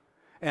does.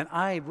 And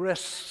I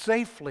rest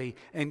safely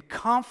and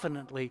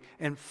confidently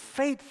and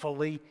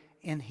faithfully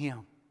in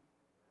Him,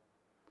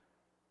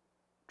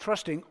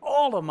 trusting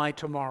all of my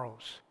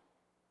tomorrows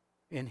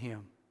in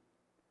Him.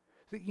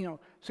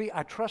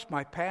 I trust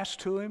my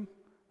past to Him,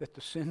 that the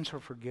sins are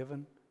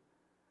forgiven.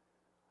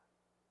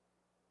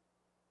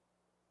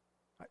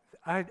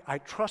 I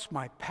trust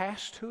my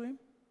past to Him.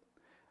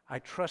 I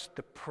trust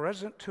the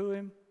present to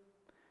Him.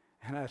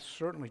 And I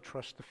certainly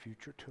trust the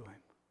future to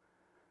Him.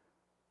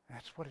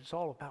 That's what it's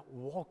all about,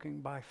 walking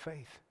by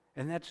faith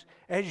And that's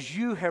as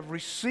you have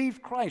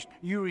received Christ.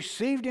 You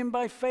received Him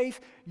by faith.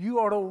 You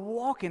are to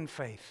walk in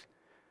faith.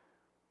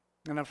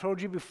 And I've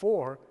told you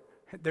before,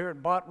 there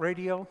at Bott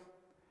Radio,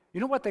 you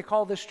know what they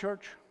call this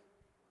church?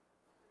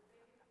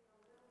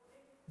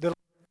 The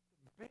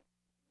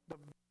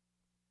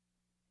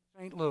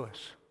St. Louis.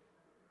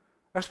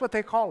 That's what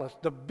they call us.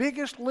 The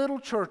biggest little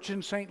church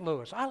in St.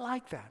 Louis. I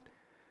like that.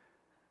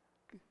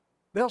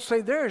 They'll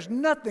say there is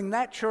nothing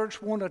that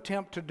church won't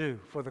attempt to do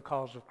for the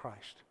cause of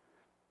Christ.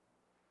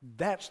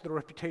 That's the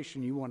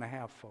reputation you want to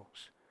have,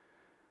 folks.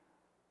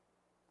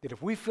 That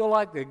if we feel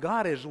like that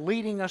God is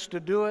leading us to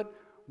do it,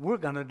 we're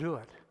going to do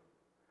it.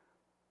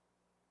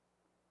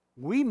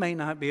 We may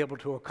not be able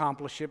to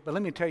accomplish it, but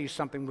let me tell you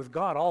something. With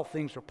God, all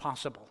things are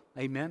possible.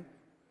 Amen?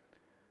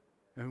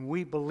 And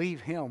we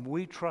believe Him.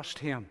 We trust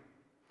Him.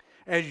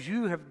 As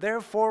you have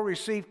therefore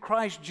received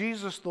Christ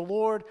Jesus the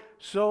Lord,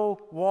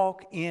 so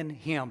walk in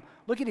Him.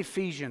 Look at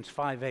Ephesians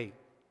 5:8.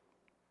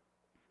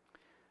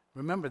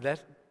 Remember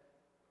that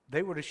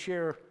they were to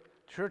share,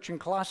 church in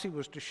Colossae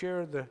was to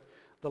share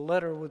the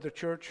letter with the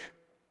church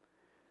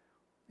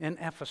in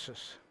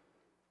Ephesus.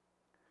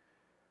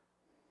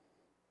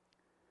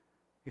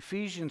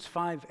 Ephesians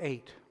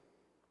 5:8.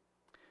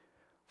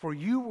 For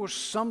you were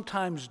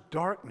sometimes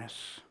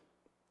darkness.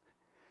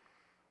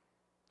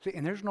 See,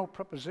 and there's no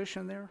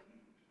preposition there.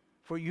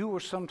 For you were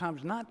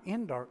sometimes not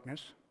in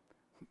darkness,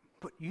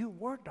 but you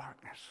were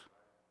darkness.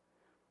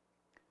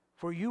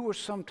 For you were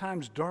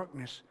sometimes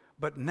darkness,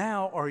 but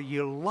now are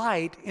ye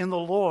light in the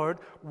Lord.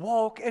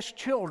 Walk as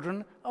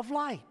children of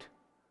light.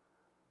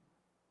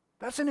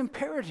 That's an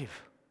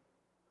imperative.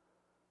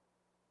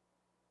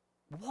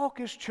 Walk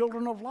as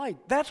children of light.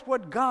 That's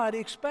what God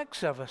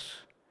expects of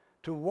us,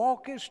 to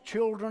walk as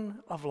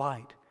children of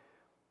light.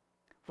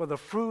 For the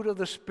fruit of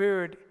the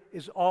Spirit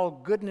is all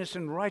goodness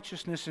and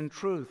righteousness and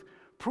truth,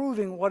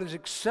 proving what is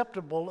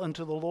acceptable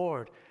unto the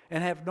Lord,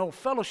 and have no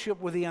fellowship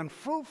with the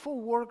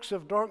unfruitful works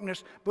of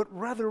darkness, but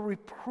rather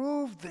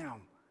reprove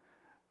them.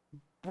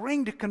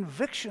 Bring to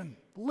conviction,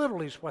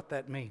 literally is what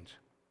that means.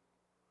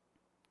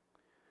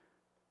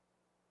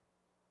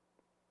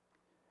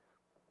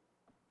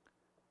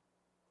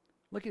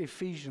 Look at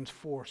Ephesians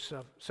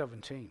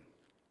 4:17.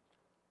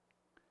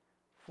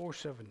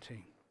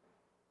 4:17.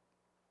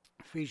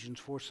 Ephesians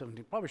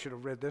 4:17. Probably should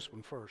have read this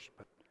one first,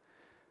 but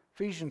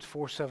Ephesians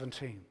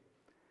 4:17.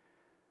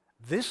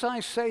 This I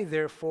say,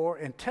 therefore,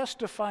 and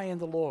testify in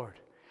the Lord,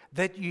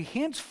 that ye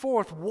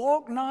henceforth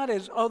walk not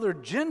as other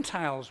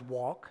Gentiles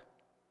walk.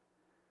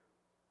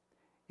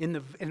 In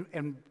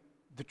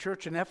the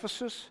church in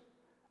Ephesus,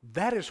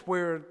 that is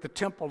where the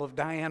temple of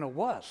Diana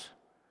was.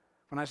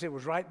 When I say it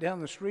was right down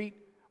the street,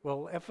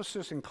 well,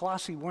 Ephesus and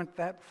Colossae weren't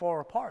that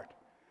far apart.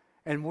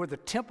 And where the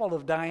temple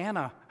of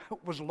Diana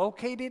was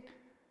located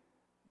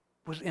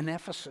was in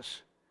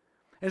Ephesus.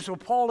 And so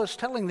Paul is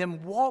telling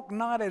them, walk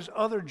not as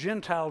other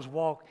Gentiles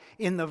walk,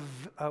 in the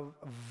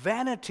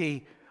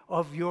vanity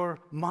of your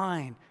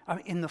mind,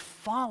 in the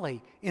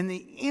folly, in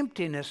the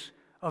emptiness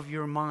of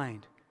your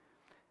mind,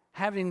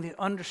 having the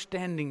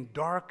understanding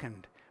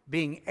darkened,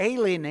 being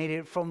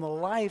alienated from the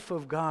life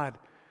of God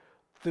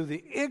through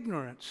the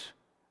ignorance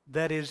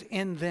that is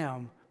in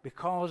them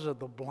because of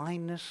the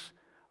blindness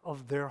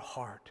of their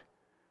heart,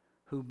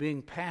 who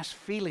being past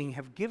feeling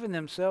have given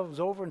themselves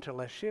over unto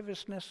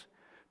lasciviousness,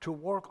 to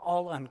work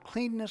all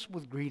uncleanness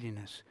with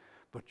greediness.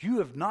 But you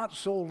have not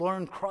so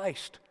learned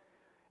Christ,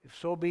 if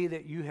so be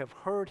that you have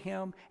heard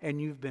Him and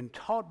you've been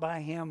taught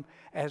by Him,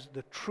 as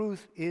the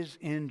truth is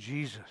in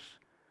Jesus,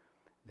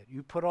 that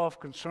you put off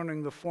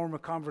concerning the former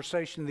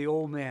conversation the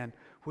old man,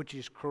 which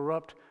is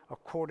corrupt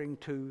according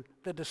to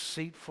the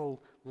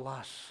deceitful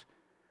lusts.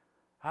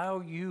 How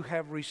you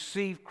have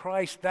received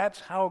Christ, that's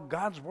how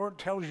God's Word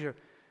tells you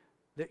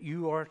that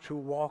you are to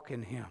walk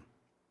in Him,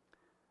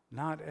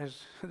 not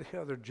as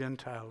the other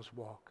Gentiles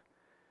walk.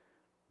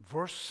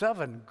 Verse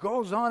 7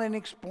 goes on and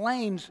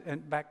explains,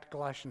 and back to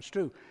Colossians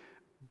 2,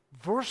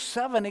 verse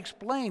 7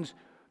 explains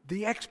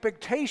the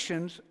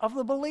expectations of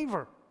the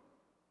believer.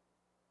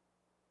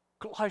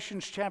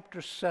 Colossians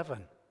chapter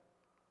 7.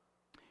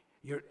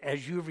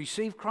 As you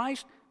receive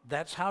Christ,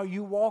 that's how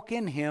you walk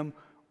in Him,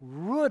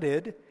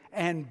 rooted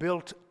and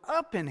built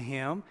up in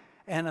Him,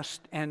 and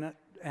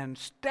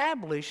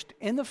established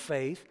in the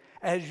faith,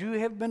 as you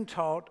have been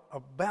taught,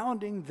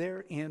 abounding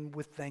therein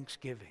with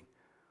thanksgiving.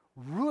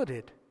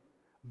 Rooted,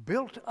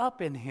 built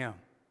up in Him.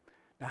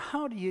 Now,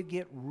 how do you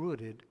get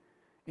rooted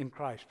in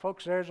Christ?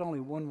 Folks, there's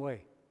only one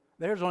way.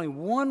 There's only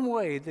one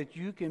way that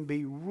you can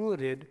be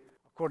rooted,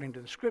 according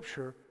to the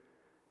Scripture,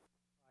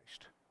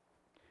 Christ.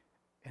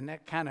 And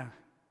that kind of,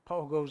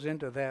 Paul goes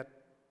into that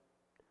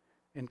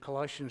in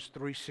Colossians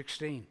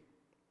 3:16.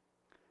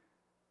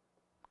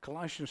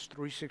 Colossians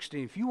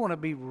 3:16. If you want to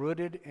be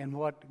rooted in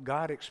what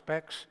God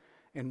expects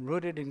and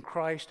rooted in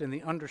Christ and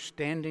the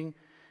understanding,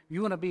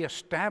 you want to be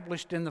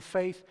established in the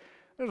faith,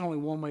 there's only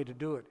one way to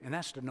do it, and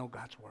that's to know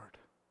God's Word.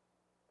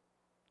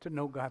 To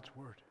know God's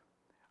Word.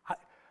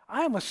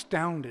 I am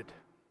astounded,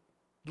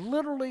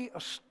 literally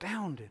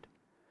astounded,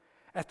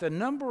 at the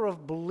number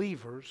of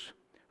believers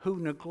who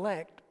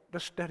neglect the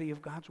study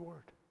of God's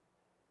Word.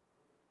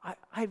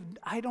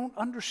 I don't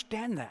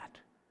understand that.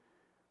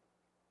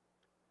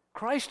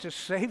 Christ has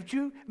saved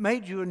you,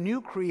 made you a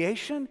new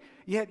creation,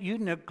 yet you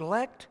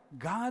neglect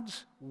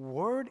God's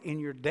Word in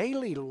your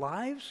daily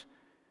lives?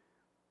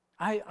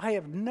 I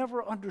have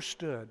never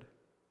understood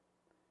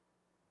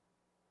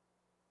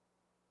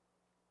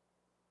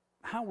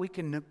how we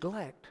can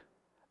neglect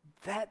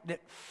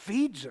that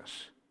feeds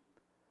us,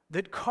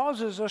 that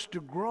causes us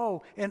to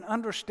grow and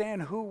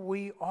understand who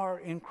we are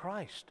in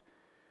Christ.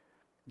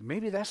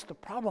 Maybe that's the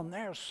problem.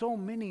 There are so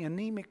many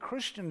anemic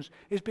Christians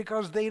is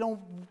because they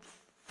don't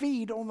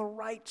feed on the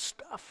right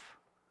stuff.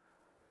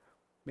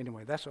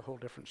 Anyway, that's a whole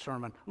different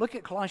sermon. Look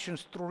at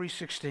Colossians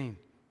 3:16.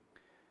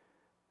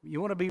 You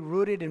want to be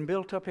rooted and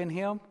built up in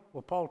Him?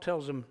 Well, Paul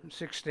tells them in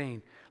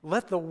 16,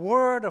 let the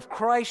word of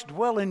Christ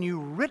dwell in you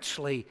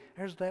richly.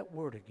 There's that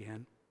word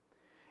again.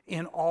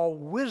 In all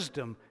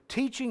wisdom,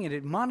 teaching and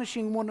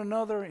admonishing one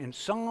another in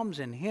psalms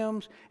and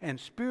hymns and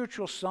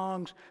spiritual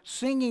songs,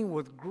 singing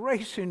with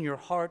grace in your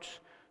hearts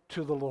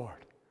to the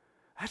Lord.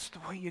 That's the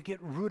way you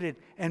get rooted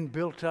and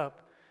built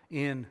up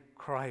in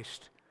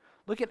Christ.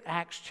 Look at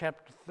Acts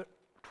chapter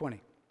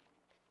 20.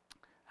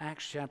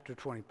 Acts chapter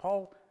 20.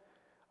 Paul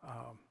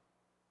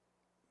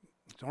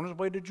is on his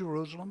way to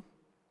Jerusalem.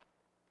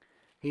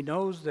 He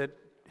knows that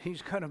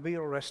he's going to be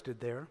arrested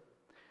there.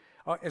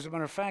 As a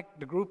matter of fact,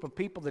 the group of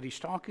people that he's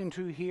talking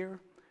to here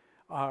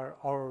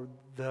are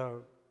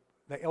the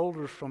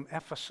elders from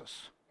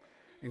Ephesus.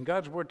 And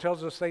God's Word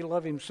tells us they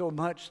love him so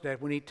much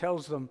that when he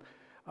tells them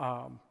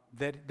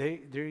that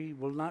they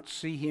will not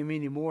see him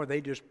anymore, they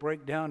just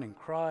break down and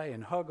cry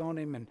and hug on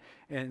him,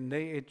 and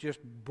it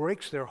just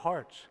breaks their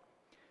hearts.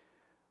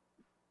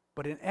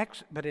 But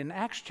in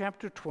Acts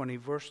chapter 20,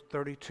 verse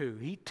 32,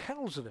 he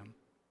tells them,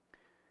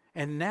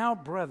 and now,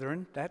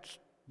 brethren, that's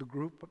the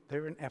group up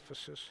there in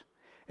Ephesus,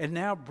 and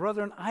now,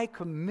 brethren, I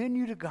commend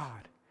you to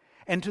God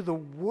and to the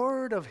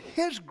word of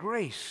his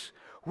grace,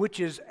 which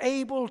is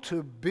able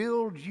to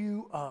build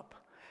you up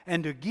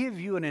and to give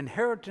you an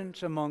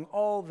inheritance among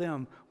all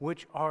them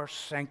which are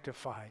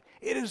sanctified.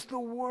 It is the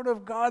word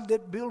of God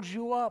that builds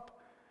you up.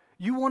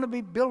 You want to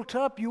be built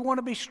up? You want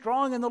to be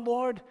strong in the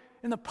Lord,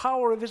 in the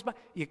power of his might?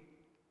 You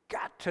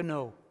got to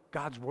know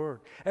God's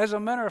word. As a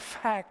matter of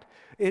fact,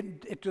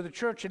 to the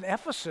church in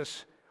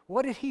Ephesus,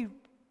 what did he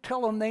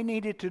tell them they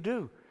needed to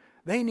do?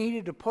 They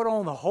needed to put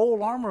on the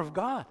whole armor of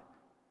God.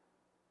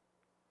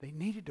 They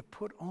needed to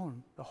put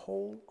on the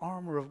whole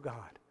armor of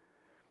God.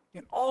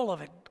 And all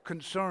of it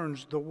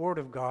concerns the Word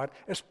of God,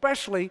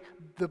 especially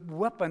the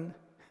weapon,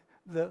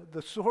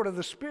 the sword of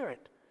the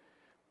Spirit,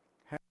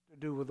 has to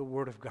do with the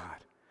Word of God.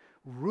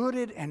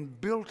 Rooted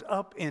and built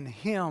up in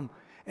Him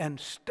and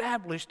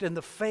established in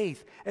the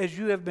faith as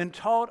you have been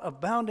taught,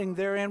 abounding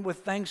therein with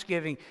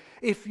thanksgiving.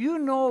 If you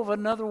know of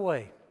another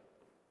way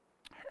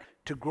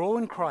to grow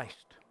in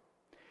Christ,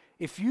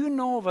 if you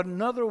know of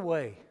another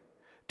way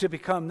to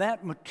become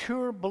that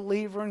mature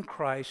believer in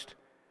Christ,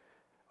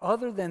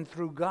 other than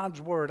through God's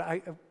Word,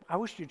 I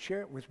wish you'd share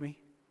it with me.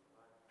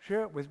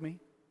 Share it with me.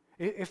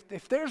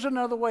 If there's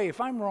another way, if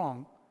I'm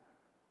wrong,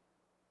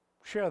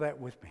 share that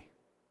with me.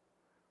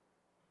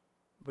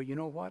 But you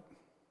know what?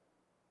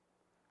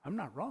 I'm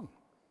not wrong.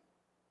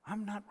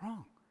 I'm not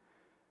wrong.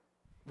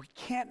 We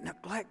can't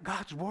neglect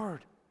God's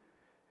Word.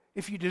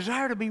 If you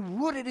desire to be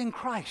rooted in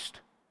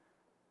Christ,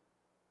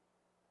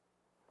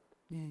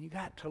 you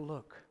got to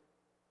look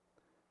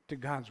to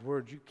God's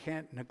Word. You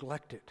can't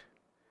neglect it.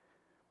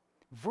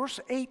 Verse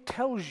 8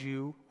 tells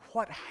you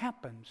what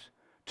happens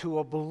to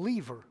a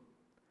believer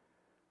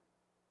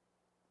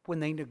when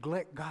they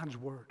neglect God's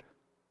Word.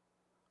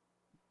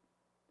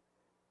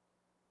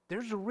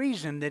 There's a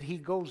reason that he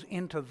goes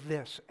into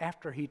this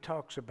after he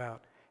talks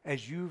about,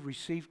 as you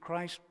receive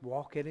Christ,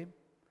 walk in Him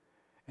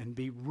and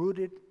be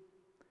rooted.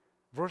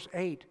 Verse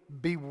 8,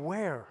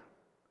 beware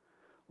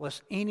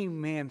lest any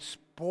man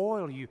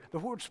spoil you. The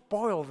word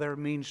spoil there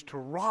means to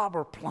rob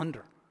or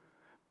plunder.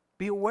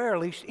 Beware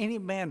lest any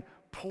man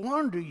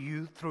plunder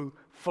you through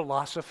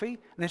philosophy.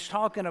 And it's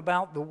talking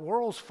about the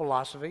world's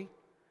philosophy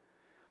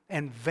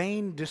and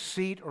vain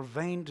deceit or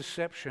vain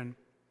deception,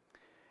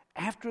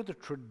 after the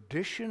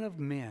tradition of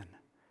men,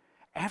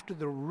 after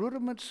the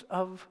rudiments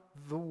of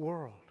the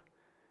world,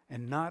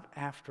 and not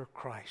after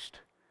Christ.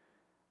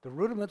 The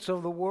rudiments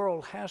of the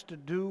world has to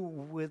do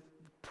with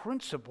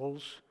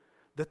principles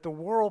that the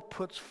world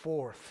puts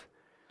forth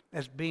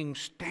as being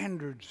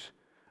standards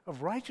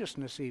of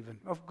righteousness, even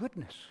of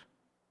goodness.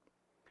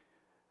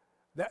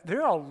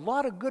 There are a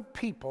lot of good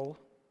people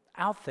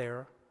out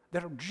there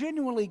that are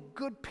genuinely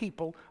good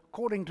people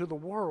according to the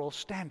world's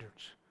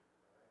standards.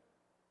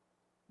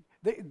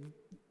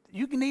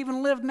 You can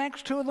even live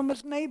next to them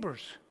as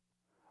neighbors.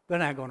 They're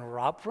not going to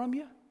rob from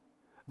you.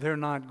 They're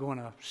not going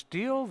to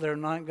steal. They're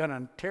not going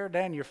to tear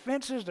down your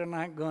fences. They're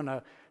not going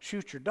to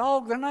shoot your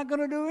dog. They're not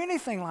going to do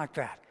anything like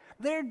that.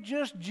 They're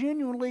just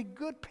genuinely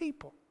good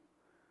people.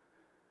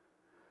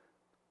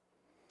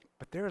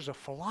 But there's a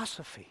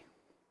philosophy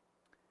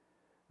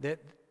that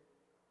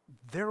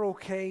they're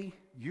okay,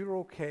 you're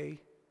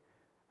okay,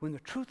 when the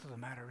truth of the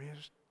matter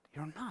is,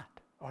 You're not,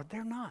 or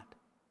they're not.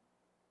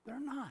 They're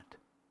not.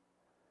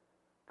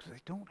 Because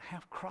they don't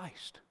have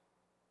Christ.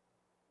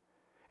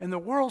 And the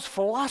world's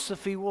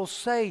philosophy will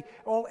say,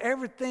 oh,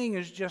 everything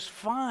is just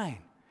fine.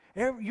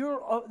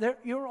 You're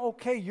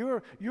okay.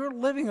 You're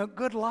living a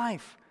good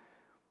life.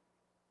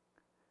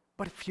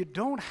 But if you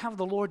don't have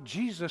the Lord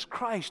Jesus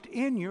Christ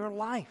in your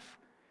life,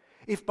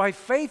 if by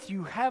faith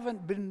you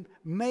haven't been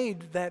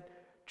made that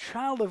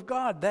child of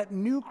God, that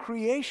new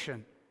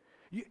creation,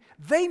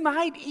 they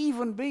might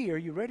even be, are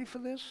you ready for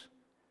this?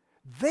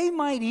 They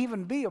might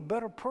even be a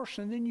better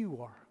person than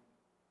you are,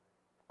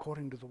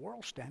 according to the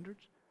world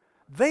standards.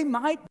 They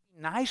might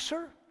be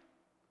nicer.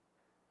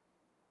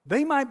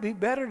 They might be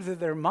better than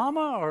their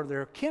mama or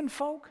their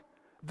kinfolk.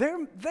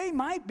 They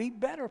might be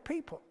better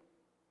people.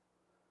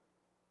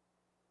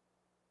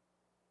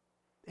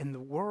 And the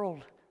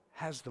world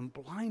has them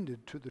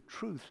blinded to the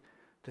truth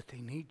that they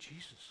need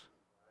Jesus.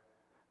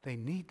 They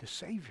need the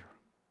Savior.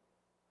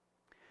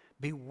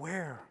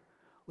 Beware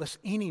lest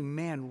any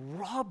man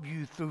rob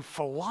you through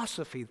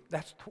philosophy,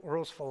 that's the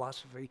world's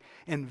philosophy,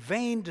 and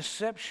vain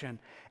deception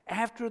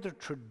after the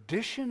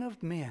tradition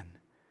of men.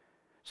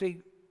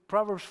 See,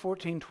 Proverbs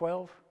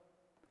 14:12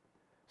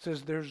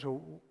 says there's a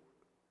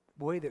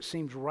way that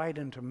seems right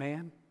unto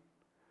man,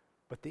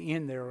 but the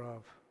end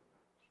thereof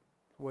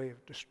way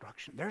of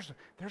destruction. There's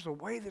a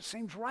way that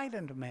seems right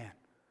unto man.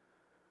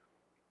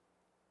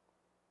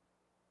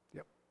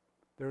 Yep.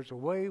 There's a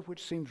way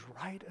which seems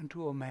right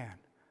unto a man,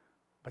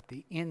 but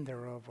the end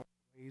thereof are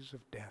ways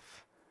of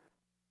death.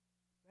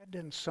 That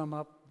didn't sum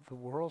up the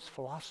world's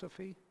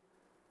philosophy.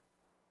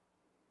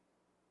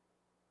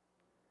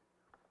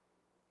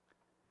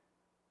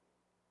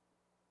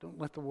 Don't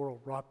let the world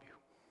rob you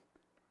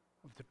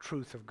of the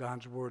truth of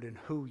God's word and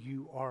who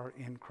you are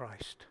in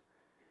Christ.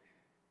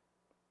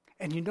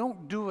 And you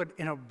don't do it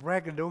in a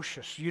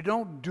braggadocious. You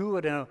don't do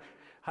it in a,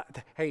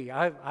 hey,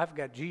 I've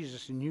got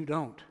Jesus and you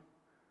don't.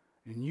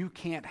 And you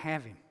can't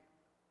have him.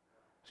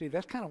 See,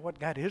 that's kind of what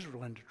got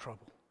Israel into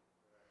trouble.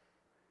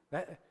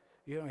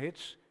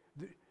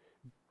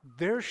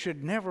 There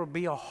should never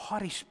be a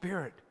haughty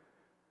spirit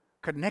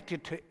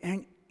connected to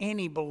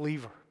any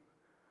believer.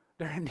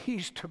 There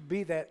needs to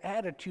be that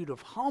attitude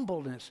of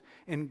humbleness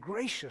and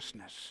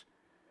graciousness.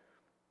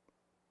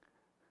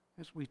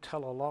 As we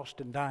tell a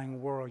lost and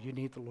dying world, you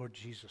need the Lord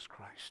Jesus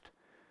Christ.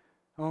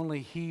 Only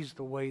he's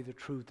the way, the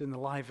truth, and the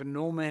life, and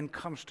no man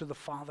comes to the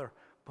Father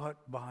but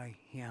by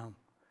him.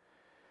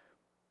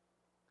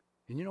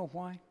 And you know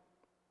why?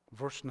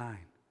 Verse 9.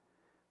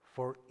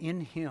 For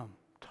in him,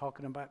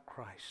 talking about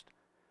Christ,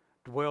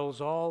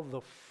 dwells all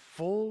the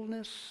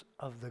fullness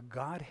of the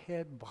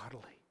Godhead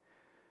bodily.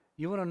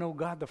 You want to know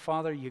God the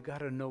Father, you got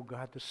to know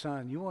God the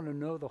Son. You want to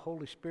know the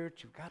Holy Spirit,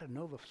 you've got to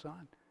know the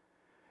Son.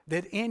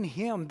 That in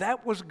him,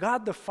 that was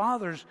God the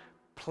Father's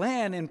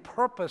plan and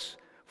purpose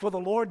for the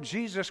Lord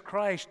Jesus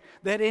Christ,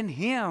 that in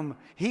him,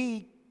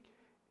 he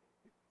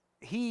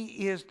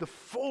is the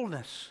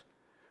fullness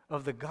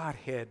of the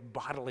Godhead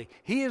bodily.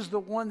 He is the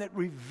one that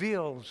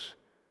reveals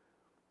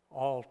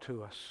all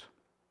to us.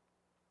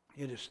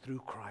 It is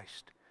through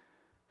Christ.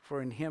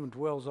 For in him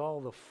dwells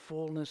all the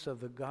fullness of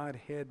the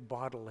Godhead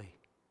bodily.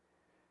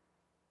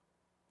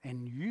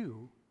 And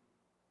you,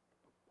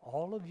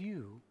 all of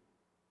you,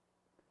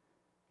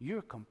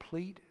 you're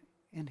complete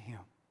in him.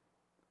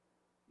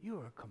 You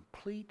are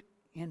complete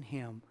in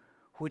him,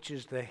 which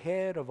is the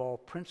head of all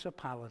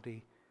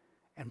principality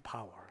and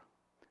power.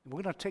 And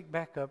we're going to take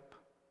back up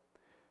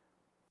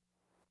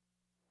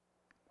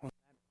on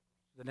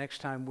the next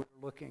time we're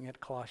looking at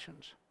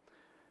Colossians,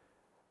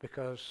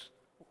 because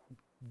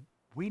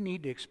we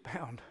need to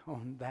expound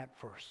on that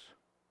verse.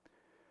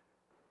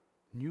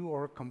 You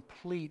are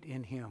complete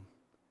in him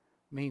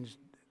means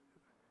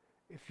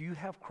if you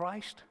have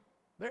Christ,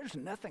 there's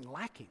nothing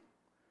lacking.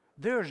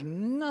 There's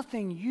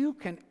nothing you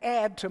can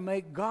add to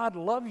make God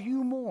love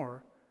you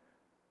more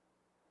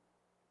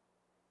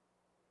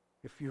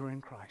if you're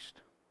in Christ.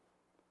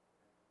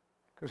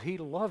 Because he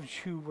loves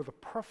you with a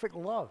perfect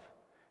love.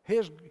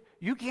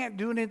 You can't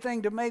do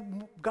anything to make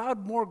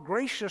God more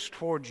gracious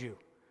towards you.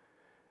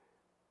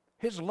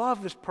 His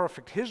love is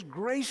perfect. His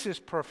grace is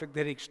perfect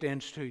that he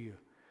extends to you.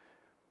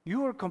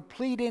 You are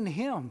complete in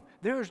him.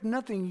 There's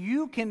nothing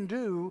you can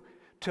do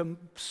to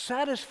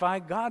satisfy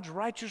God's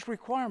righteous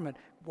requirement.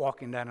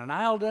 Walking down an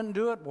aisle doesn't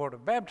do it. Water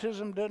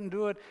baptism doesn't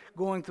do it.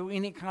 Going through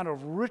any kind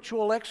of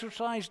ritual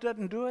exercise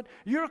doesn't do it.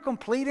 You're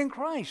complete in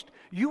Christ.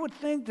 You would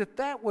think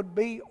that would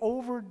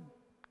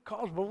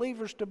cause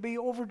believers to be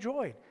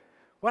overjoyed.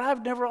 What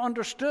I've never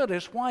understood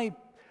is why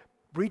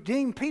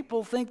redeemed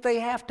people think they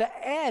have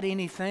to add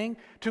anything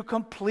to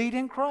complete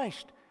in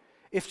Christ.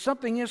 If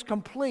something is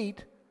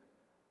complete,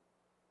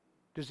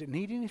 does it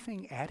need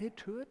anything added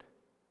to it?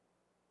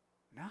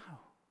 No.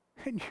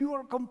 And you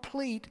are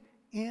complete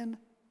in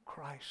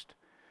Christ.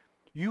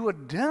 You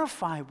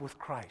identify with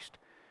Christ.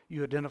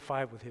 You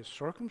identify with his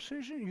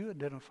circumcision. You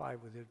identify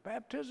with his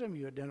baptism.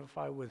 You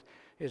identify with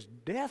his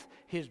death,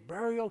 his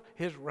burial,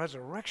 his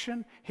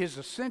resurrection, his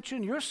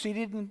ascension. You're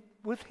seated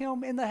with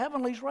him in the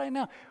heavenlies right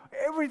now.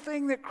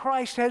 Everything that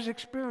Christ has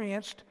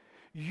experienced,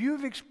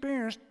 you've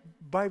experienced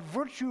by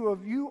virtue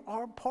of you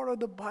are part of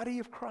the body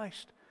of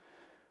Christ.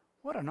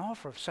 What an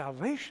offer of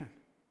salvation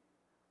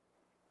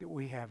that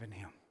we have in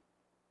him.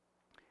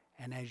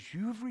 And as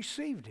you've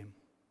received him,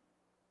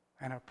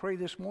 and I pray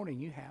this morning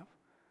you have,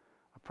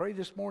 I pray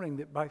this morning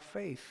that by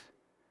faith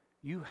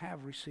you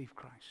have received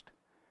Christ.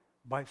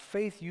 By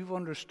faith you've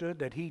understood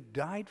that he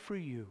died for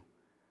you.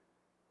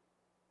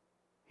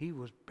 He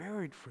was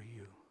buried for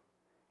you.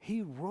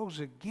 He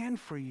rose again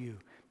for you.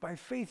 By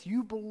faith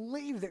you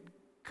believe that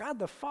God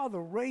the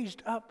Father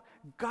raised up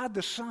God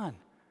the Son.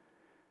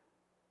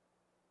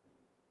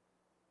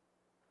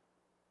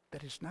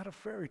 That it's not a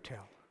fairy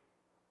tale,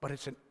 but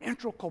it's an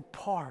integral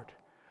part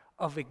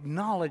of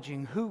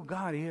acknowledging who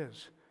God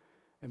is.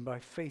 And by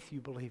faith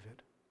you believe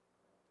it.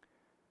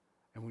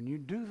 And when you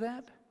do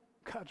that,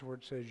 God's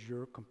word says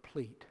you're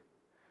complete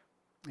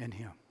in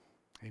him.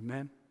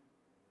 Amen.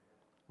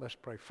 Let's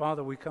pray.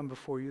 Father, we come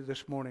before you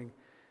this morning,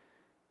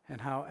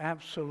 and how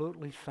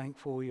absolutely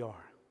thankful we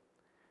are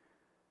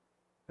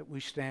that we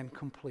stand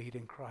complete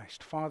in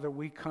Christ. Father,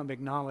 we come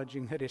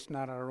acknowledging that it's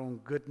not our own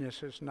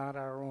goodness, it's not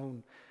our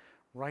own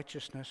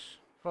righteousness.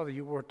 Father,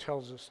 your word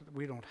tells us that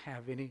we don't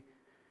have any,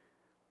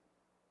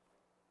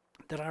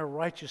 that our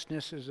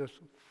righteousness is as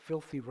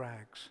filthy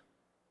rags.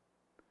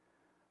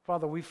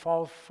 Father, we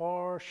fall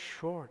far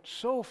short,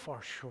 so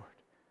far short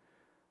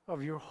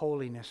of your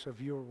holiness,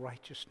 of your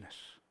righteousness.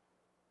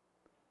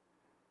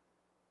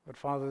 But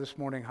Father, this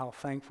morning, how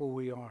thankful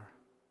we are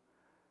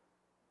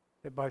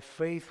that by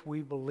faith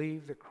we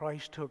believe that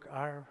Christ took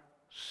our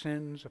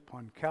sins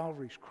upon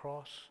Calvary's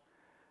cross,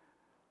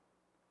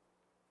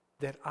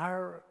 that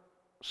our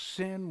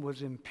sin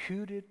was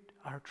imputed,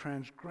 our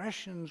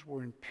transgressions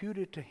were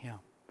imputed to him.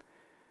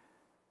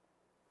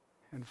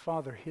 And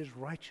Father, his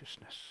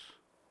righteousness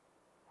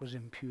was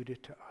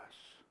imputed to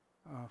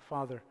us.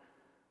 Father,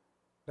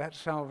 that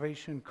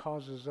salvation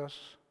causes us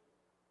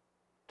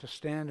to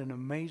stand in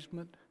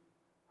amazement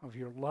of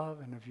your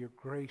love and of your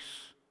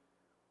grace.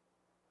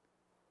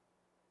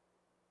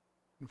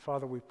 And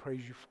Father, we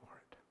praise you for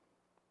it.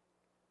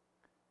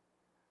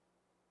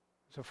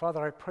 So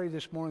Father, I pray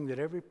this morning that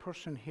every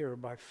person here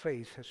by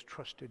faith has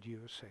trusted you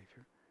as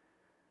Savior.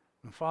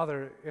 And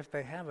Father, if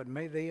they haven't,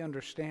 may they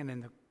understand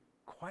in the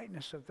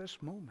quietness of this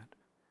moment,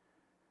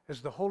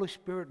 as the Holy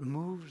Spirit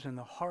moves in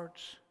the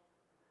hearts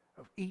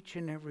of each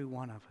and every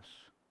one of us.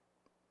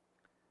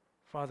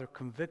 Father,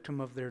 convict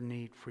them of their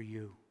need for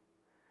you.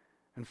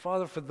 And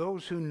Father, for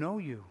those who know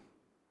you,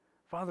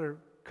 Father,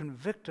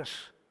 convict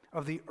us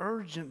of the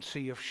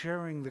urgency of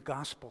sharing the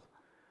gospel,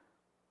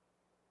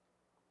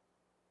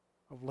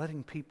 of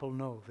letting people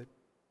know that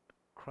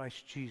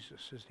Christ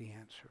Jesus is the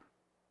answer.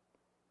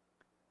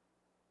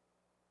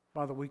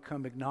 Father, we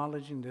come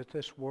acknowledging that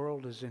this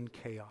world is in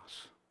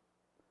chaos.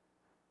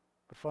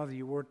 But Father,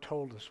 your word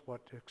told us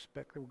what to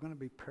expect. There were going to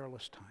be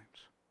perilous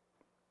times.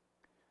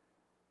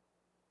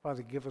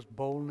 Father, give us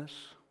boldness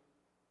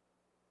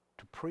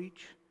to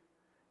preach.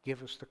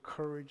 Give us the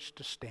courage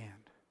to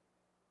stand.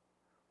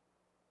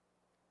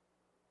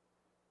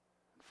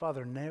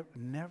 Father,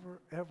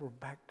 never ever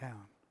back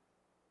down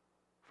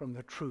from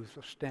the truth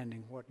of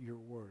standing for what your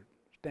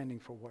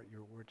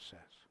word says.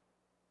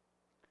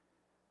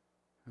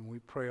 And we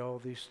pray all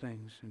these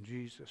things in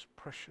Jesus'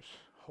 precious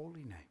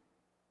holy name.